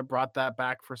if they kind of brought that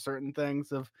back for certain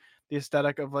things of the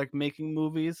aesthetic of like making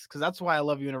movies, because that's why I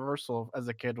love Universal as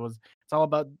a kid. Was it's all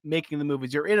about making the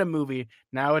movies. You're in a movie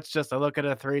now. It's just I look at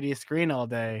a 3D screen all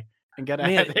day and get a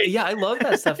Man, headache. yeah, I love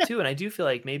that stuff too, and I do feel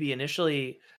like maybe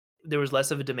initially there was less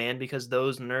of a demand because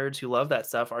those nerds who love that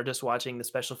stuff are just watching the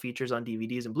special features on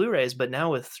DVDs and Blu-rays, but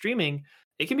now with streaming,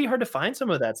 it can be hard to find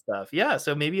some of that stuff. Yeah,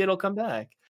 so maybe it'll come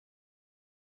back.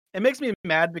 It makes me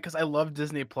mad because I love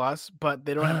Disney Plus, but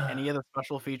they don't have any of the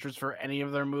special features for any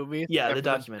of their movies Yeah, the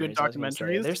except for the good documentaries, I was gonna say.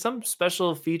 documentaries. There's some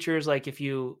special features, like, if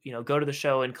go to the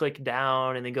show and click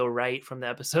down and then go right from the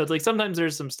episodes, like, sometimes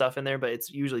there's some stuff in there, but it's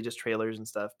usually just trailers and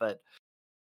stuff, but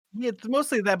Yeah, it's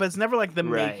mostly that, but it's never like the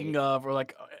making right. of or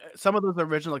like some of those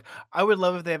original. Like, I would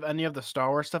love if they have any of the Star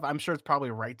Wars stuff. I'm sure it's probably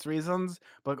rights reasons,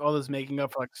 but like all this making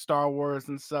of for like Star Wars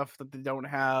and stuff that they don't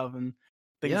have and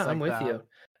things Yeah, I'm like with that.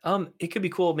 you. It could be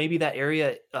cool. Maybe that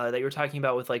area that you were talking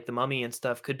about with like the mummy and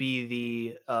stuff could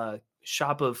be the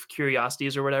shop of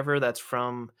curiosities or whatever that's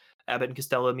from Abbott and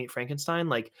Costello Meet Frankenstein.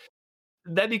 Like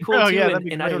that'd be cool Oh too. yeah, And that'd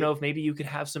be and I don't great. know if maybe you could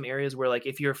have some areas where like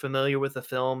if you're familiar with the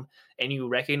film and you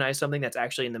recognize something that's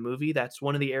actually in the movie, that's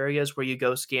one of the areas where you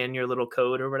go scan your little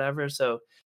code or whatever. So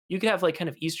you could have like kind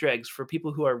of Easter eggs for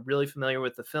people who are really familiar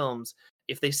with the films.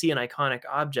 If they see an iconic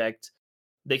object,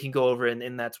 they can go over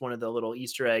and that's one of the little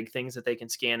Easter egg things that they can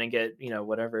scan and get,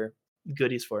 whatever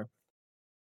goodies for.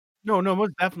 No, no,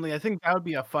 most definitely. I think that would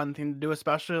be a fun thing to do,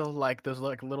 especially like those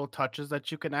like little touches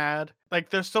that you can add.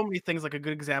 Like there's so many things. Like a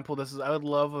good example, this is I would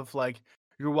love if like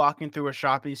you're walking through a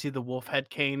shop and you see the wolf head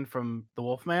cane from the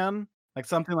Wolfman, like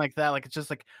something like that. Like it's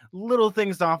just like little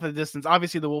things off in the distance.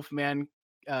 Obviously, the Wolfman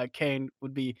cane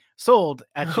would be sold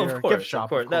at Of your gift course, of shop, of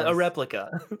course. That a course. replica.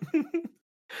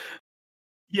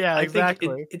 Yeah, I think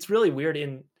exactly. it's really weird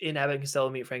in Abbott and Costello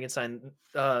Meet Frankenstein,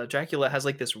 Dracula has,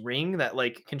 like, this ring that,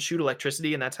 like, can shoot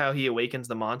electricity, and that's how he awakens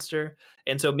the monster,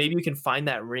 and so maybe you can find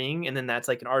that ring, and then that's,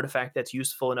 like, an artifact that's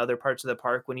useful in other parts of the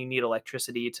park when you need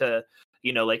electricity to,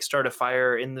 like, start a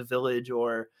fire in the village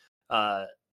or, uh,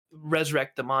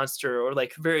 resurrect the monster or,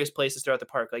 like, various places throughout the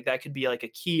park. Like, that could be, like, a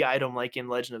key item like in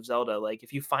Legend of Zelda. Like,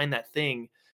 if you find that thing,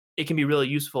 it can be really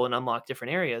useful and unlock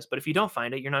different areas, but if you don't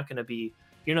find it, you're not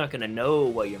gonna know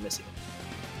what you're missing.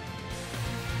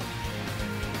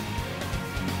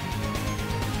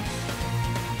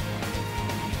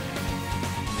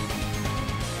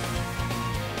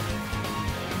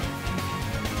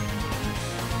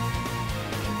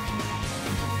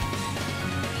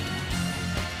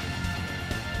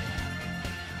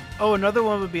 Oh, another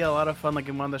one would be a lot of fun. Like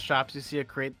in one of the shops, you see a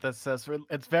crate that says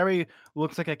it's very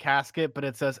looks like a casket, but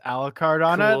it says Alucard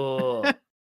on it. Cool.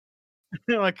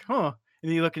 You're like, huh?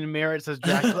 And you look in the mirror, it says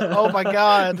Dracula. Oh my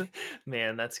god.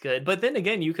 Man, that's good. But then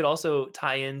again, you could also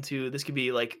tie into this could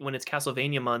be like when it's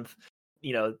Castlevania month,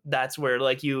 that's where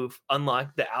like you've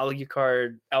unlocked the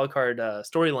Alucard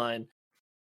storyline.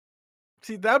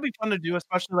 See, that would be fun to do,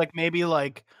 especially like maybe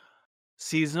like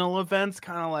seasonal events,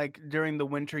 kind of like during the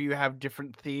winter, you have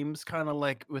different themes, kind of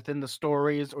like within the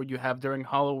stories, or you have during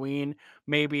Halloween.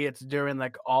 Maybe it's during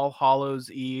like All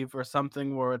Hallows Eve or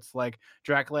something where it's like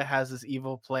Dracula has this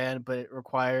evil plan, but it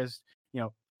requires,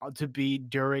 to be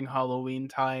during Halloween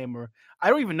time. Or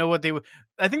I don't even know what they would.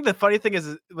 I think the funny thing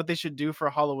is what they should do for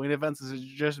Halloween events is it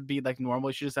just be like normal.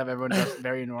 You should just have everyone dressed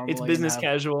very It's normally and business have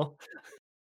casual.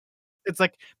 it's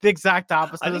like the exact I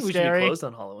opposite of think we should be scary. closed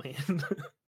on Halloween.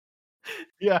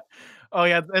 Yeah. Oh,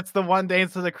 yeah, it's the one day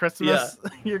instead of Yeah. Christmas,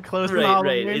 you're closed on Right,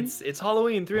 right. Halloween. It's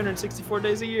Halloween 364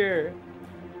 days a year.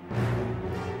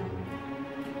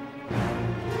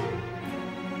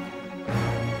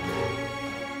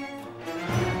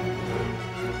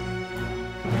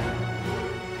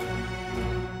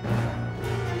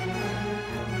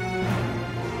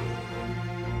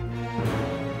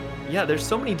 Yeah, there's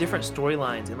so many different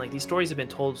storylines, and like these stories have been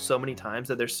told so many times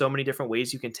that there's so many different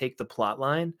ways you can take the plot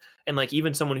line. And like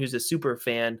even someone who's a super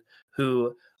fan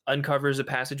who uncovers a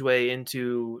passageway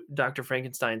into Dr.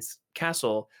 Frankenstein's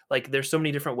castle, like there's so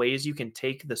many different ways you can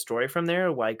take the story from there.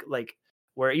 Like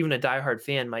where even a diehard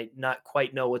fan might not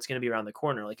quite know what's going to be around the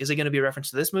corner. Like, is it going to be a reference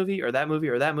to this movie or that movie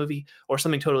or that movie or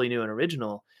something totally new and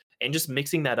original? And just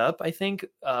mixing that up, I think,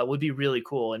 would be really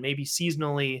cool. And maybe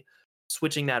seasonally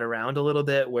switching that around a little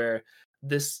bit where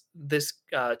this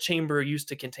chamber used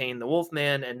to contain the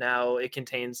Wolfman, and now it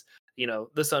contains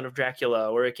the son of Dracula,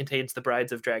 or it contains the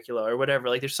brides of Dracula, or whatever.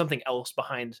 Like there's something else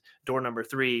behind door number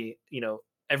three.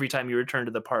 Every time you return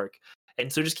to the park,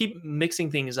 and so just keep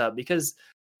mixing things up because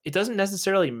it doesn't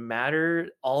necessarily matter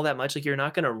all that much. Like you're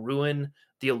not going to ruin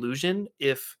the illusion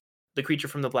if the creature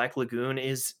from the Black Lagoon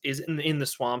is in the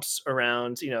swamps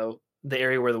around the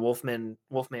area where the Wolfman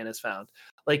is found.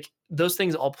 Like those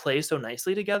things all play so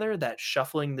nicely together that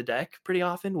shuffling the deck pretty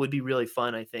often would be really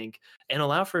fun, I think, and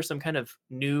allow for some kind of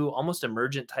new, almost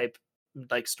emergent type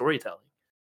like storytelling.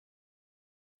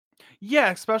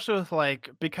 Yeah, especially with like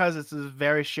because it's a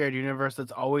very shared universe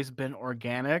that's always been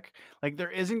organic. Like there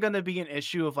isn't going to be an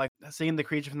issue of like seeing the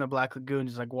creature from the Black Lagoon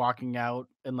just like walking out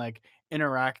and like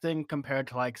interacting compared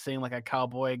to like seeing like a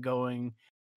cowboy going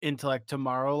into like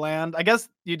Tomorrowland. I guess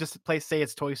you just play say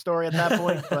it's Toy Story at that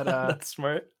point, That's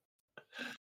smart.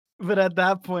 but at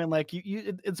that point like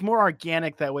it's more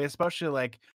organic that way, especially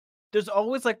like there's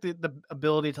always like the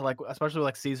ability to like especially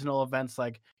like seasonal events,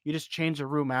 like you just change a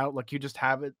room out, like you just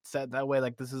have it set that way.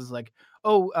 Like this is like,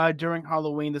 oh, during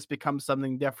Halloween this becomes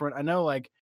something different. I know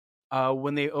like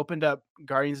when they opened up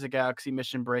Guardians of the Galaxy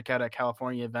Mission Breakout at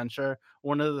California Adventure,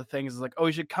 one of the things is like, oh,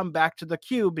 you should come back to the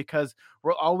queue because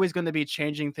we're always going to be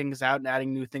changing things out and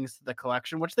adding new things to the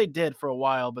collection, which they did for a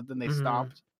while, but then they Hmm.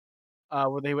 stopped.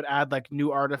 Where they would add like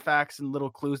new artifacts and little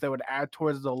clues that would add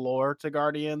towards the lore to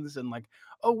Guardians, and like,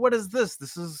 oh, what is this?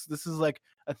 This is like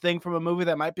a thing from a movie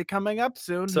that might be coming up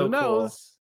soon. Who So cool.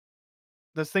 knows?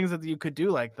 There's things that you could do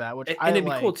like that, which And I it'd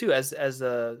be cool like. too, as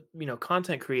a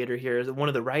content creator here, as one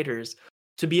of the writers,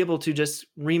 to be able to just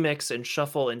remix and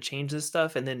shuffle and change this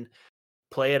stuff, and then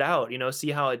play it out,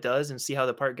 see how it does and see how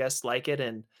the park guests like it.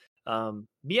 And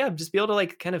yeah, just be able to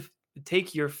like kind of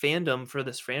take your fandom for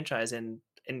this franchise and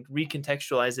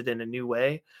recontextualize it in a new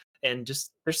way. And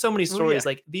just there's so many Oh yeah, stories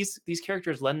like these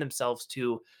characters lend themselves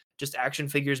to just action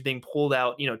figures being pulled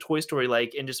out, Toy Story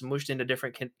like, and just mushed into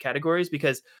different categories,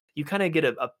 because you kind of get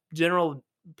a general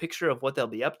picture of what they'll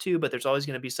be up to, but there's always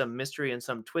going to be some mystery and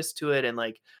some twist to it, and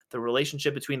like the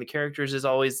relationship between the characters is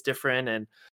always different. And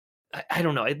I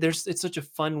don't know. It's such a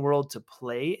fun world to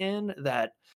play in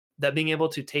that being able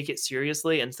to take it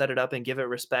seriously and set it up and give it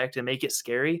respect and make it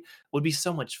scary would be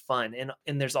so much fun.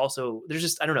 And there's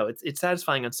just I don't know. It's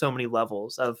satisfying on so many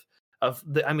levels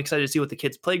I'm excited to see what the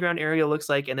kids playground area looks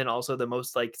like, and then also the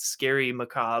most like scary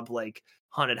macabre like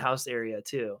haunted house area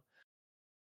too.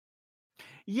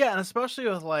 yeah, and especially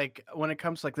with like when it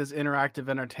comes to like this interactive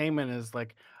entertainment is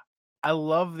like I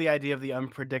love the idea of the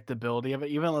unpredictability of it.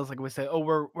 Even as like we say, oh,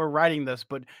 we're writing this,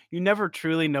 but you never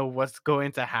truly know what's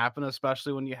going to happen,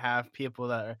 especially when you have people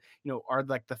that are, are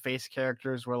like the face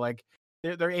characters where like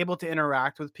they're able to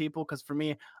interact with people. Cause for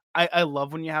me, I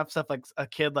love when you have stuff like a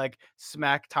kid like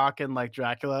smack talking like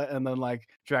Dracula, and then like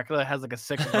Dracula has like a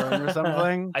sick burn or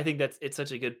something. I think it's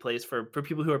such a good place for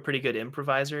people who are pretty good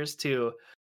improvisers to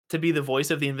be the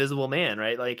voice of the Invisible Man,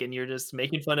 right? Like, and you're just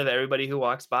making fun of everybody who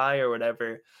walks by or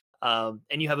whatever. And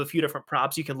you have a few different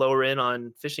props you can lower in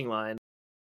on fishing line.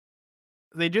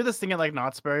 They do this thing at like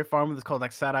Knott's Berry Farm that's called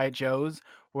like Sad Eye Joe's,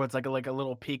 where it's like a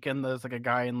little peek-in. There's like a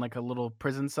guy in like a little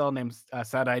prison cell named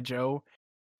Sad Eye Joe.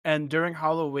 And during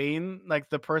Halloween, like,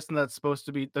 the person that's supposed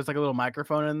to be there's, like, a little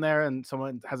microphone in there and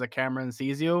someone has a camera and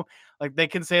sees you, like, they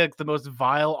can say, like, the most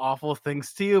vile, awful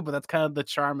things to you, but that's kind of the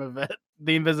charm of it.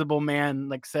 The Invisible Man,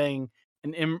 like, saying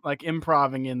and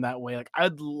improving in that way, like,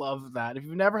 I'd love that. If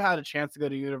you've never had a chance to go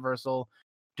to Universal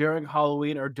during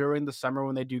Halloween or during the summer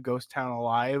when they do Ghost Town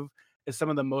Alive, is some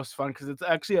of the most fun because it's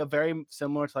actually a very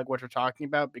similar to, like, what you're talking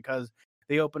about because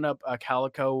they open up,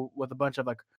 Calico with a bunch of,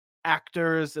 like,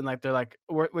 actors and like they're like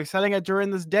we're setting it during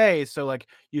this day, so like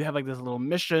you have like these little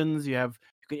missions, you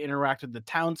can interact with the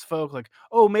townsfolk, like,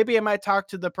 oh, maybe I might talk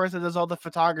to the person that does all the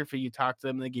photography. You talk to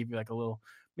them, they give you like a little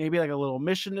maybe like a little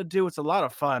mission to do. It's a lot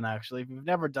of fun actually. If you've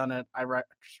never done it,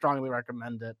 strongly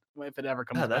recommend it if it ever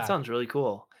Yeah, comes that back. sounds really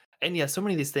cool. And yeah, so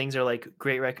many of these things are like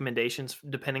great recommendations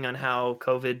depending on how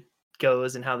COVID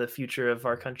goes and how the future of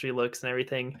our country looks and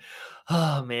everything.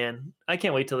 Oh man, I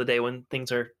can't wait till the day when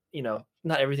things are,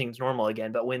 not everything's normal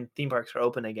again, but when theme parks are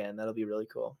open again, that'll be really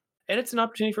cool. And it's an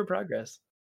opportunity for progress.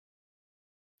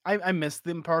 I miss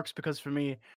theme parks because for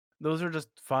me, those are just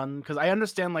fun. Because I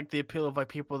understand like the appeal of like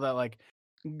people that like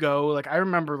go. Like I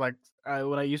remember like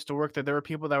when I used to work there, there were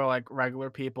people that were like regular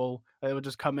people that would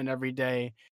just come in every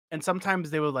day, and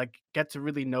sometimes they would like get to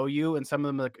really know you. And some of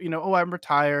them like oh, I'm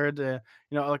retired.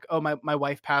 Like, oh, my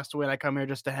wife passed away, and I come here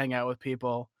just to hang out with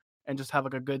people and just have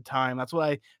like a good time. That's what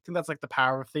I think. That's like the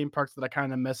power of theme parks that I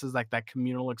kind of miss is like that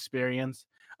communal experience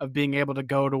of being able to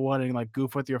go to one and like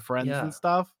goof with your friends and Yeah.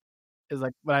 stuff. is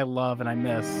like what I love and I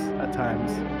miss at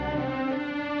times.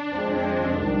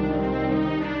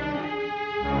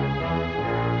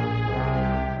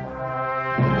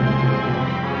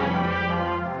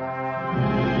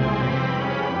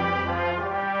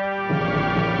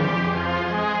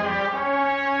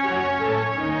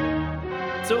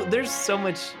 So there's so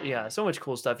much, yeah, so much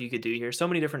cool stuff you could do here. So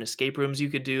many different escape rooms you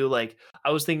could do. Like I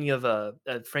was thinking of a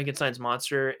Frankenstein's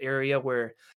monster area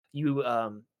where you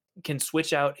can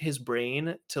switch out his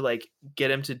brain to like get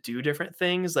him to do different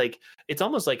things. Like it's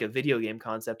almost like a video game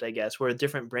concept, I guess, where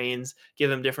different brains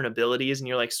give him different abilities, and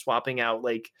you're like swapping out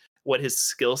like what his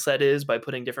skill set is by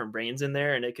putting different brains in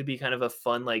there, and it could be kind of a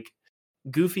fun like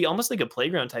goofy, almost like a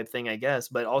playground type thing, I guess,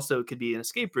 but also it could be an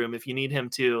escape room if you need him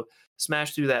to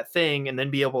smash through that thing and then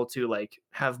be able to like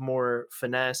have more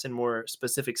finesse and more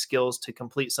specific skills to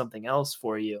complete something else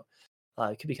for you.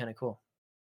 It could be kind of cool.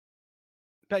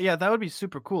 Yeah, that would be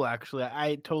super cool actually.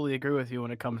 I totally agree with you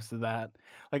when it comes to that.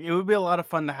 Like it would be a lot of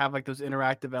fun to have like those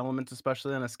interactive elements,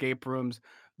 especially in escape rooms.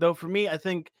 Though for me, I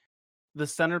think the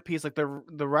centerpiece, like the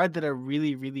ride that I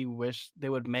really, really wish they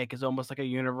would make is almost like a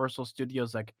Universal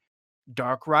Studios like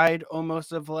dark ride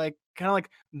almost of like kind of like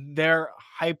their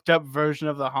hyped up version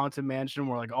of the Haunted Mansion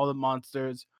where like all the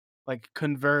monsters like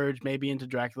converge maybe into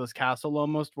Dracula's castle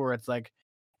almost where it's like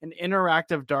an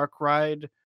interactive dark ride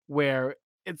where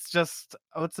it's just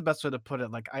what's the best way to put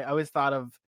it? Like I always thought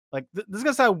of like this is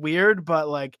gonna sound weird, but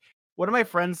like one of my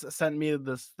friends sent me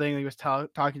this thing he was talking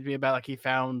to me about like he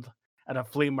found at a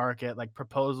flea market like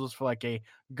proposals for like a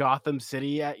Gotham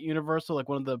City at Universal, like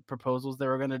one of the proposals they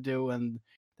were gonna do, and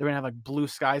they're gonna have like blue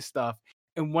sky stuff.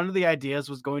 And one of the ideas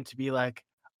was going to be like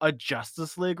a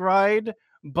Justice League ride,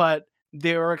 but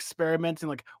they were experimenting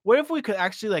like, what if we could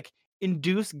actually like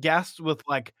induce guests with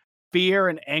like fear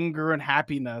and anger and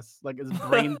happiness, like as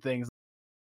brain things,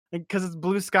 because it's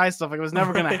blue sky stuff. Like it was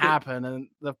never gonna Right. happen. And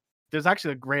there's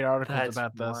actually great articles That's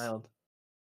about this. wild.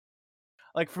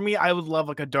 Like for me, I would love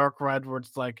like a dark ride where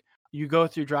it's like you go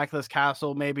through Dracula's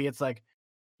castle. Maybe it's like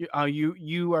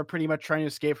you are pretty much trying to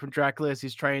escape from Dracula as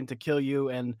he's trying to kill you,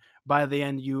 and by the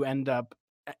end, you end up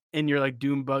in your like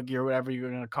doom buggy or whatever you're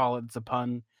gonna call it. It's a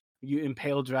pun. You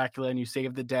impale Dracula and you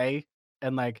save the day,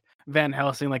 and like Van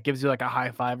Helsing like gives you like a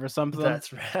high five or something.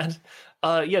 That's rad.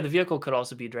 Yeah, the vehicle could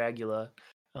also be Dragula.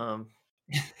 Um,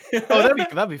 Oh,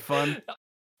 that'd be fun.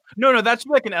 No, no, that's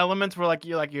like an element where like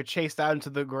you're chased out into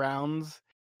the grounds.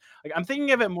 Like I'm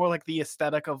thinking of it more like the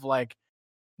aesthetic of like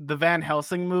the Van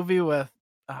Helsing movie with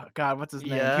oh God, what's his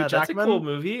name? Hugh yeah, that's a cool Jackman.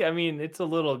 movie. I mean, it's a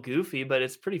little goofy, but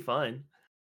it's pretty fun.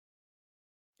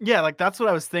 Yeah, like, that's what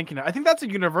I was thinking of. I think that's a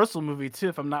Universal movie too,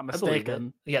 if I'm not I believe it.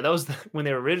 mistaken. Yeah, that was when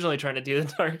they were originally trying to do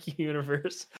the Dark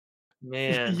Universe.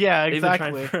 Man, Yeah, they've been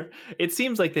trying exactly. for it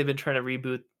seems like they've been trying to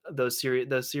reboot those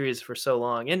series for so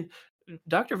long, and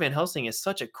Dr. Van Helsing is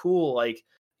such a cool, like,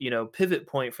 pivot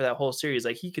point for that whole series.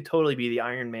 Like, he could totally be the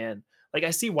Iron Man. Like,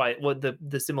 I see why what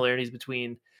the similarities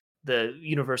between the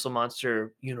Universal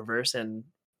Monster universe and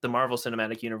the Marvel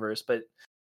Cinematic Universe, but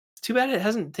it's too bad it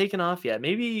hasn't taken off yet.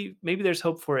 Maybe there's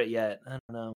hope for it yet. I don't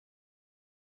know.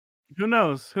 Who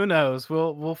knows? Who knows?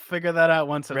 We'll figure that out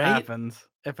once it Right? happens,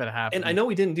 if it And I happens. know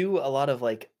we didn't do a lot of,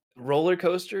 like, roller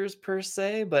coasters per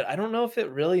se, but I don't know if it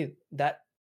really that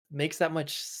makes that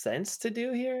much sense to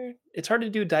do here. It's hard to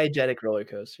do diegetic roller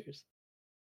coasters.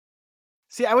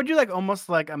 See, I would do, like, almost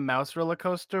like a mouse roller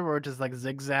coaster where it just, like,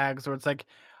 zigzags, or it's like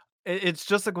it's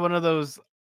just like one of those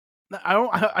I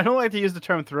don't like to use the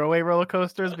term throwaway roller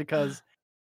coasters because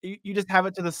you just have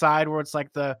it to the side where it's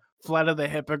like the flight of the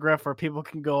hippogriff where people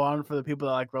can go on for the people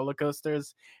that like roller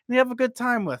coasters, and you have a good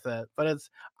time with it. But it's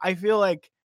I feel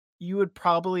like you would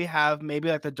probably have maybe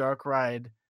like the dark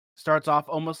ride starts off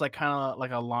almost like kinda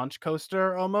like a launch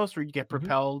coaster almost where you get Mhm.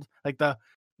 propelled, like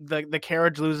the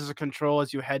carriage loses control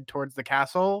as you head towards the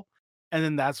castle, and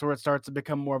then that's where it starts to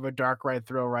become more of a dark ride,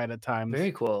 thrill ride at times.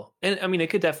 Very cool. And, I mean, it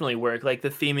could definitely work. Like, the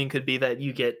theming could be that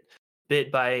you get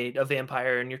bit by a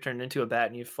vampire and you're turned into a bat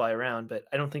and you fly around, but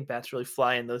I don't think bats really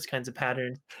fly in those kinds of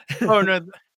patterns. Oh, no,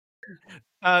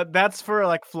 that's for,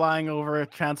 like, flying over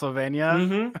Transylvania,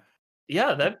 Mhm.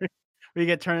 Yeah, where you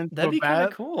get turned into that'd a be kinda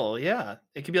bat. cool, yeah.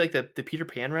 It could be like the Peter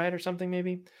Pan ride or something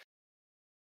maybe?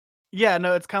 Yeah,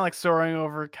 no, it's kinda like soaring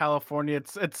over California,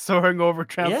 it's soaring over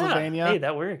Yeah. Hey, Transylvania.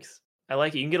 that works. I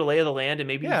like it. You can get a lay of the land and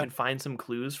maybe you Yeah, can find some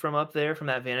clues from up there from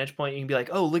that vantage point. You can be like,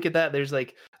 "Oh, look at that. There's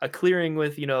like a clearing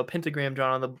with, a pentagram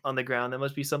drawn on the ground. That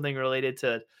must be something related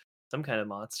to some kind of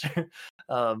monster."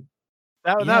 Um,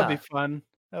 that would be yeah. fun.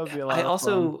 That would be a I lot of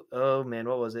fun. also oh man,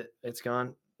 what was it? It's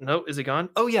gone. No, is it gone?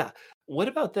 Oh yeah. What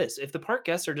about this? If the park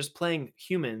guests are just playing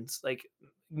humans, like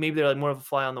maybe they're like more of a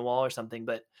fly on the wall or something,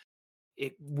 but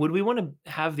would we want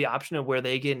to have the option of where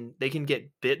they can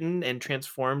get bitten and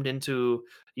transformed into,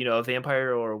 a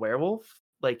vampire or a werewolf?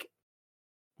 Like,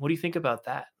 what do you think about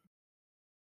that?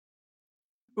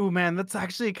 Ooh, man, that's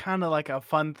actually kinda like a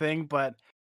fun thing, but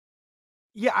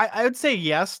yeah, I would say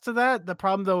yes to that. The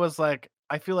problem though is like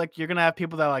I feel like you're gonna have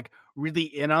people that are like really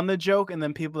in on the joke and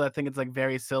then people that think it's like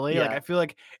very silly. Like I Yeah. feel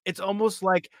like it's almost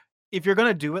like if you're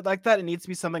gonna do it like that, it needs to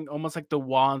be something almost like the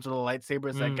wands or the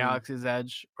lightsabers at Mm. Galaxy's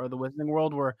Edge or the Wizarding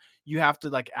World where you have to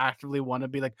like actively want to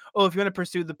be like, oh, if you want to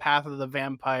pursue the path of the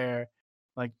vampire,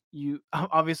 like you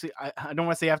obviously I don't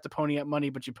want to say you have to pony up money,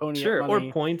 but you pony up Sure, or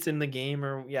money. points in the game,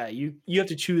 or yeah, you have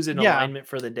to choose an Yeah. alignment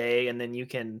for the day, and then you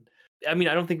can. I mean,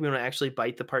 I don't think we wanna actually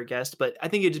bite the part guest, but I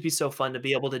think it'd just be so fun to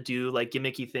be able to do, like,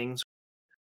 gimmicky things.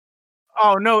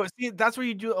 Oh, no, see, that's where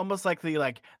you do almost like,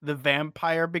 the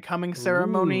vampire becoming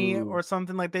ceremony Ooh, or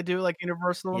something like they do, like,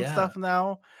 Universal and yeah. stuff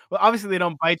now. Well, obviously, they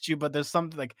don't bite you, but there's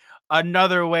something like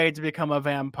another way to become a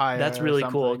That's vampire or really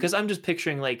cool something. because 'cause I'm just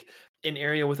picturing, like, an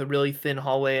area with a really thin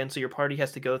hallway, and so your party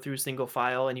has to go through single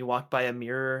file, and you walk by a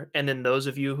mirror, and then those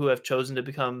of you who have chosen to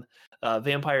become,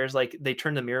 vampires, like, they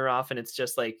turn the mirror off, and it's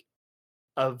just, like,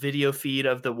 a video feed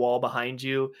of the wall behind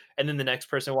you, and then the next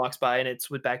person walks by, and it's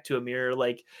with back to a mirror.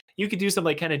 Like, you could do some,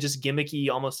 like, kinda just gimmicky,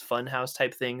 almost funhouse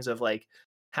type things of, like,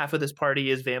 half of this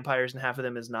party is vampires and half of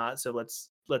them is not, so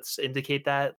let's indicate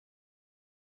that.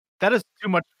 That is too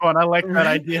much fun, I like that Right?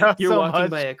 idea You're so walking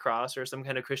by much. a cross or some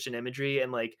kind of Christian imagery,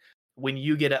 and, like, when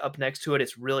you get up next to it,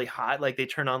 it's really hot, like, they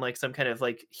turn on, like, some kind of,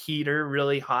 like, heater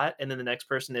really hot, and then the next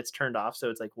person, it's turned off, so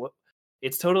it's like, "What?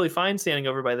 It's totally fine standing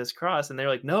over by this cross," and they're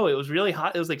like, "No, it was really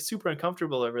hot, it was, like, super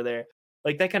uncomfortable over there."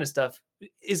 Like, that kinda stuff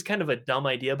is kind of a dumb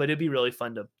idea, but it'd be really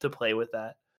fun to play with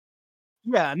that.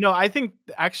 Yeah, no, I think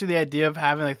actually the idea of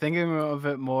having like, thinking of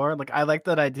it more, like, I like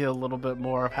that idea a little bit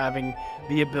more of having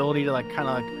the ability to, like, kinda,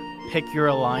 like, pick your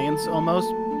alliance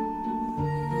almost.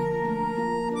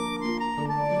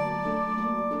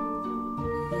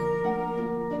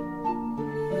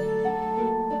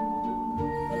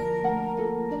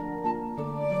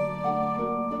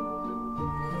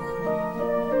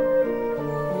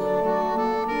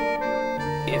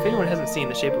 If anyone hasn't seen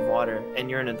The Shape of Water and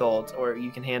you're an adult or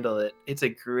you can handle it, it's a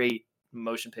great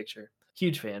motion picture.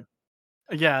 Huge fan.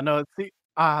 Yeah, no, see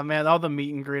man, all the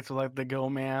meet and greets with, like, the Go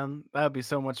Man, that'd be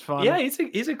so much Yeah, fun.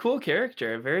 he's a cool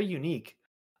character, very unique.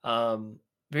 Um,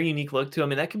 Very unique look to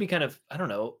him, and that could be kind of, I don't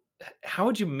know, how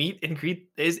would you meet and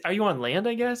greet? Are you on land,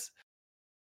 I guess?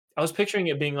 I was picturing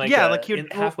it being like Yeah, a like, you'd in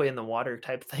well, halfway in the water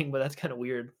type thing, but that's kinda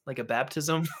weird, like a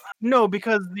baptism. no,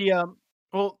 because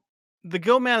well, the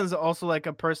Go Man is also like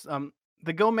a person.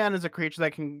 The Go Man is a creature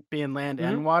that can be in land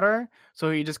Mhm. and water,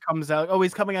 so he just comes out, "Oh,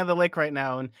 he's coming out of the lake right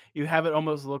now," and you have it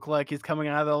almost look like he's coming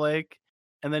out of the lake,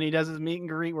 and then he does his meet and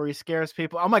greet where he scares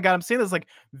people. Oh my god, I'm seeing this, like,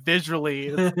 visually,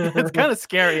 it's it's kinda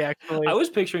scary, I actually. was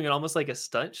picturing it almost like a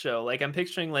stunt show, like, I'm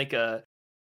picturing like a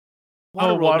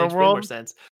Oh, Waterworld makes way more Waterworld?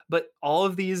 sense, but all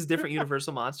of these different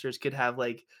Universal monsters could have,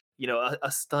 like,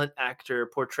 a stunt actor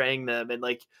portraying them, and,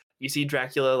 like, you see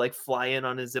Dracula, like, fly in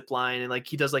on his zip line, and, like,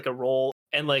 he does, like, a roll,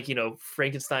 and, like,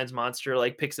 Frankenstein's monster,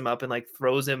 like, picks him up and, like,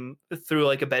 throws him through,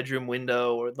 like, a bedroom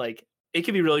window, or, like, it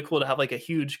could be really cool to have, like, a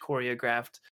huge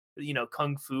choreographed,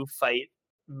 kung fu fight,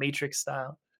 Matrix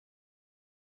style.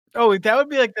 Oh, that would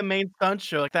be, like, the main stunt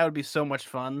show, like, that would be so much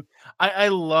fun. I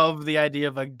love the idea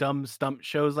of, like, dumb stunt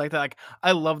shows like that, like,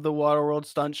 I love the Waterworld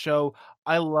stunt show.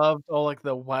 I loved all, like,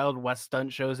 the Wild West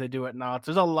stunt shows they do at Knott's.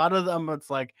 There's a lot of them, it's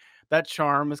like, that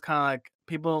charm is kinda like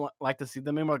people don't like to see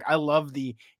them anymore, like, I love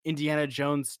the Indiana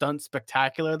Jones stunt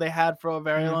spectacular they had for a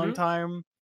very long Mhm. time.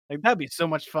 Like, that'd be so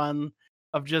much fun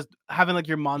of just having, like,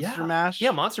 your Monster Yeah.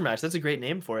 Yeah, Mash. Monster Mash, that's a great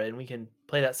name for it, and we can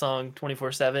play that song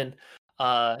 24/7.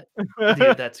 Uh,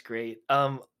 Dude, that's great.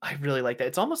 I really like that.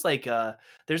 It's almost like,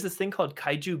 there's this thing called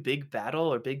Kaiju Big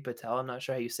Battle or Big Battel, I'm not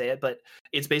sure how you say it, but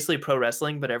it's basically pro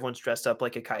wrestling, but everyone's dressed up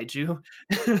like a kaiju.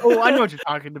 Oh, I know what you're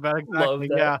talking about, Love exactly,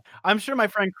 that. yeah. I'm sure my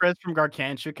friend Chris from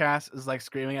Gargantua Cast is, like,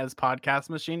 screaming at his podcast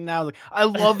machine now, like, "I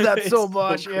love that so It's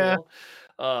so much," yeah. cool.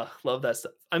 Love that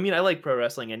stuff. I mean, I like pro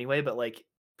wrestling anyway, but, like,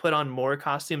 put on more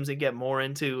costumes and get more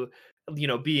into,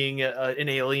 being an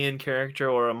alien character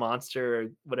or a monster or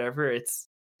whatever, it's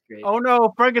great. "Oh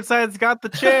no, Frankenstein's got the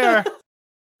chair."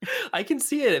 I can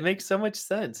see it, it makes so much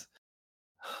sense.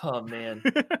 Oh, man.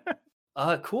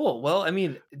 Cool. Well, I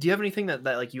mean, do you have anything that,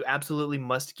 like, you absolutely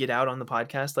must get out on the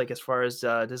podcast, like, as far as,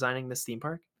 designing this theme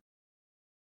park?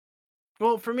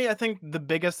 Well, for me, I think the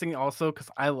biggest thing also, because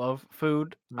I love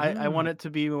food, I want Mm, it to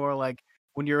be more like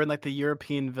when you're in, like, the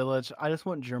European village, I just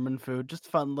want German food, just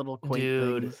fun little quaint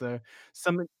dude. things,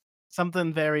 something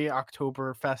something very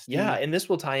October Yeah, festy. and this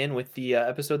will tie in with the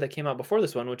episode that came out before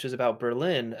this one, which is about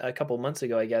Berlin a couple months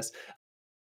ago, I guess.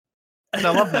 I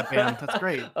love that band. That's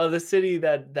great. The city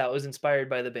that was inspired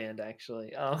by the band,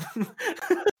 actually.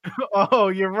 Oh,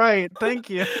 you're right. Thank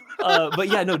you. But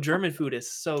yeah, no, German food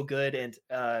is so good, and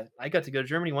I got to go to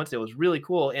Germany once. It was really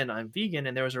cool, and I'm vegan,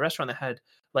 and there was a restaurant that had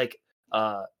like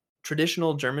uh,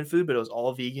 traditional German food, but it was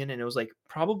all vegan, and it was like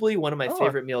probably one of my Oh,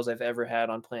 favorite meals I've ever had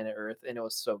on planet Earth, and it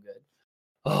was so good.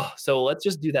 Oh, so let's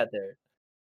just do that there.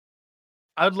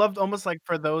 I would love to almost like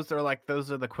for those that are like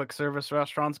those are the quick service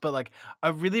restaurants, but like I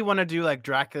really want to do like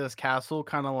Dracula's Castle,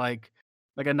 kind of like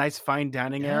a nice fine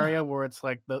dining Yeah, area where it's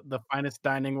like the finest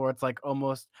dining, where it's like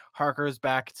almost harkers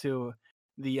back to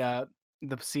the uh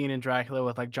the scene in Dracula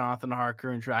with like Jonathan Harker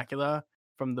and Dracula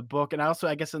from the book, and also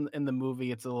I guess in the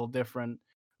movie it's a little different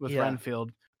with yeah.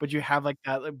 Renfield, but you have like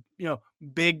that like,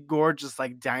 big gorgeous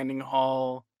like dining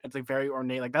hall. It's like very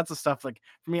ornate. Like that's the stuff like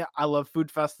for me. I love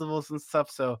food festivals and stuff,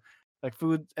 so like,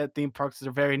 food at theme parks are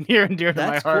very near and dear to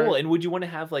my That's cool, heart. and would you wanna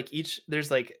have, like,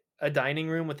 there's, like, a dining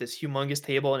room with this humongous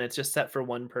table, and it's just set for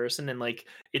 1 person, and, like,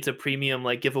 it's a premium,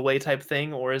 like, giveaway type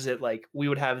thing, or is it, like, we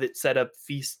would have it set up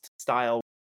feast style?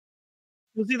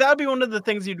 Well, see, that'd be one of the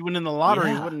things you'd win in the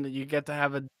lottery, Yeah, wouldn't it? You get to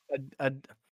have a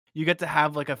you get to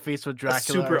have, like, a feast with a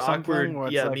Dracula or super something awkward, where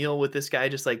it's yeah, like meal with this guy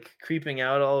just, like, creeping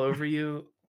out all over you.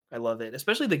 I love it,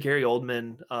 especially the Gary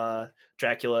Oldman,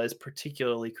 Dracula is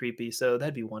particularly creepy, so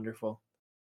that'd be wonderful.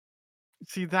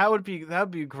 see, that would be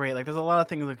great, like, there's a lot of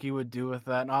things, like, you would do with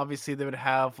that, and obviously, they would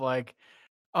have, like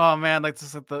oh, man, like,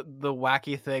 just, like, the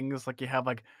wacky things, like, you have,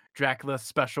 like, Dracula's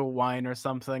special wine or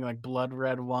something, like blood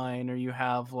red wine, or you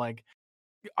have, like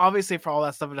obviously, for all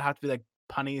that stuff, it'd have to be, like,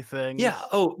 punny Yeah. things.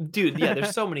 Oh, dude. Yeah.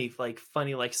 There's so many like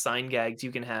funny like sign gags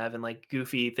you can have and like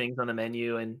goofy things on the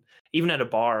menu and even at a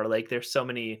bar. Like there's so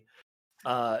many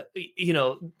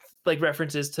like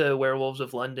references to Werewolves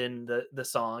of London, the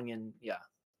song, and yeah,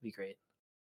 be great.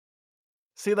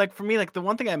 See, like, for me, like, the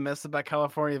one thing I miss about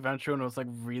California Adventure when it was, like,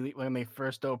 really when they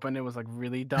first opened, it was, like,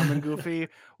 really dumb and goofy,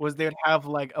 was they'd have,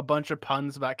 like, a bunch of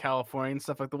puns about California and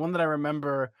stuff, like, the one that I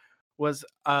remember was,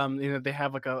 they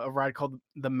have, like, a ride called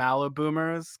the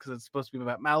Maliboomers because it's supposed to be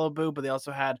about Malibu, but they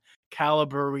also had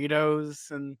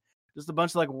Calaburritos and just a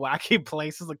bunch of, like, wacky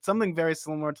places, like, something very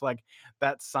similar to, like,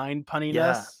 that sign Yeah.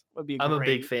 punniness would be I'm a big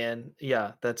great. fan.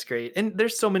 Yeah, that's great. And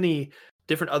there's so many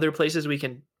different other places we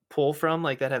can pull from,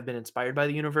 like that have been inspired by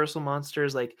the Universal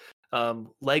monsters. Like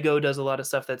Lego does a lot of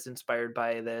stuff that's inspired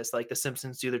by this. Like the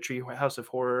Simpsons do the Tree House of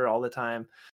Horror all the time.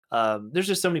 There's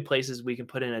just so many places we can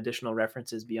put in additional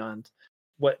references beyond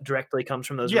what directly comes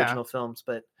from those Yeah. original films.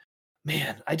 But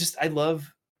man, I love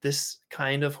this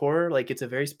kind of horror. Like it's a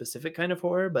very specific kind of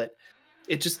horror, but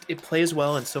it plays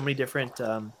well in so many different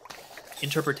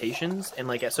interpretations and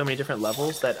like at so many different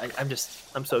levels that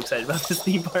I'm so excited about this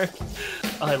theme park.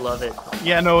 I love it.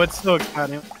 Yeah, no, it's so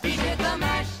exciting. He did the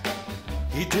mash,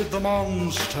 He did the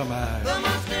monster mash. the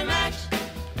monster mash.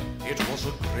 It was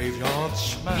a graveyard He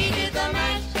smash. did the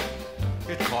mash,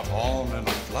 It caught on in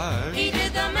a flash. he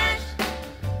did the mash.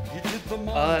 He did the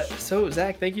monster. So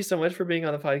Zach, thank you so much for being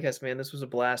on the podcast, man. This was a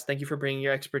blast. Thank you for bringing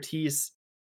your expertise.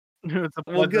 It's a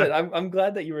Well, pleasure. good. I'm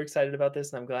glad that you were excited about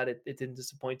this, and I'm glad it didn't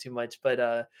disappoint too much.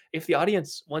 But if the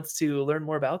audience wants to learn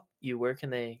more about you, where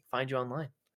can they find you online?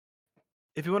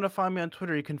 If you want to find me on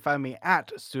Twitter, you can find me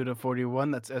at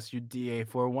Suda41. That's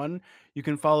SUDA41. You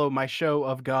can follow my show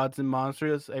of Gods and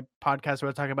Monsters, a podcast where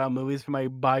I talk about movies from my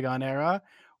bygone era.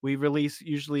 We release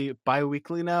usually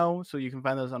bi-weekly now, so you can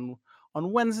find those on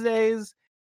Wednesdays,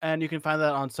 and you can find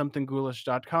that on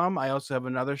somethingghoulish.com. I also have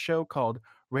another show called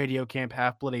Radio Camp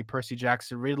Half-Blood, a Percy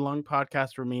Jackson read-along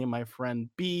podcast where me and my friend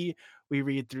B, we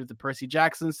read through the Percy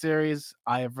Jackson series.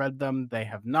 I have read them, they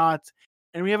have not,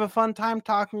 and we have a fun time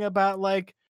talking about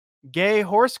like gay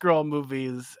horse girl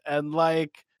movies and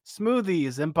like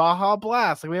smoothies and Baja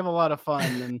Blast. Like we have a lot of fun,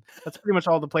 and that's pretty much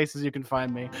all the places you can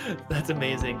find me. That's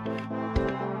amazing.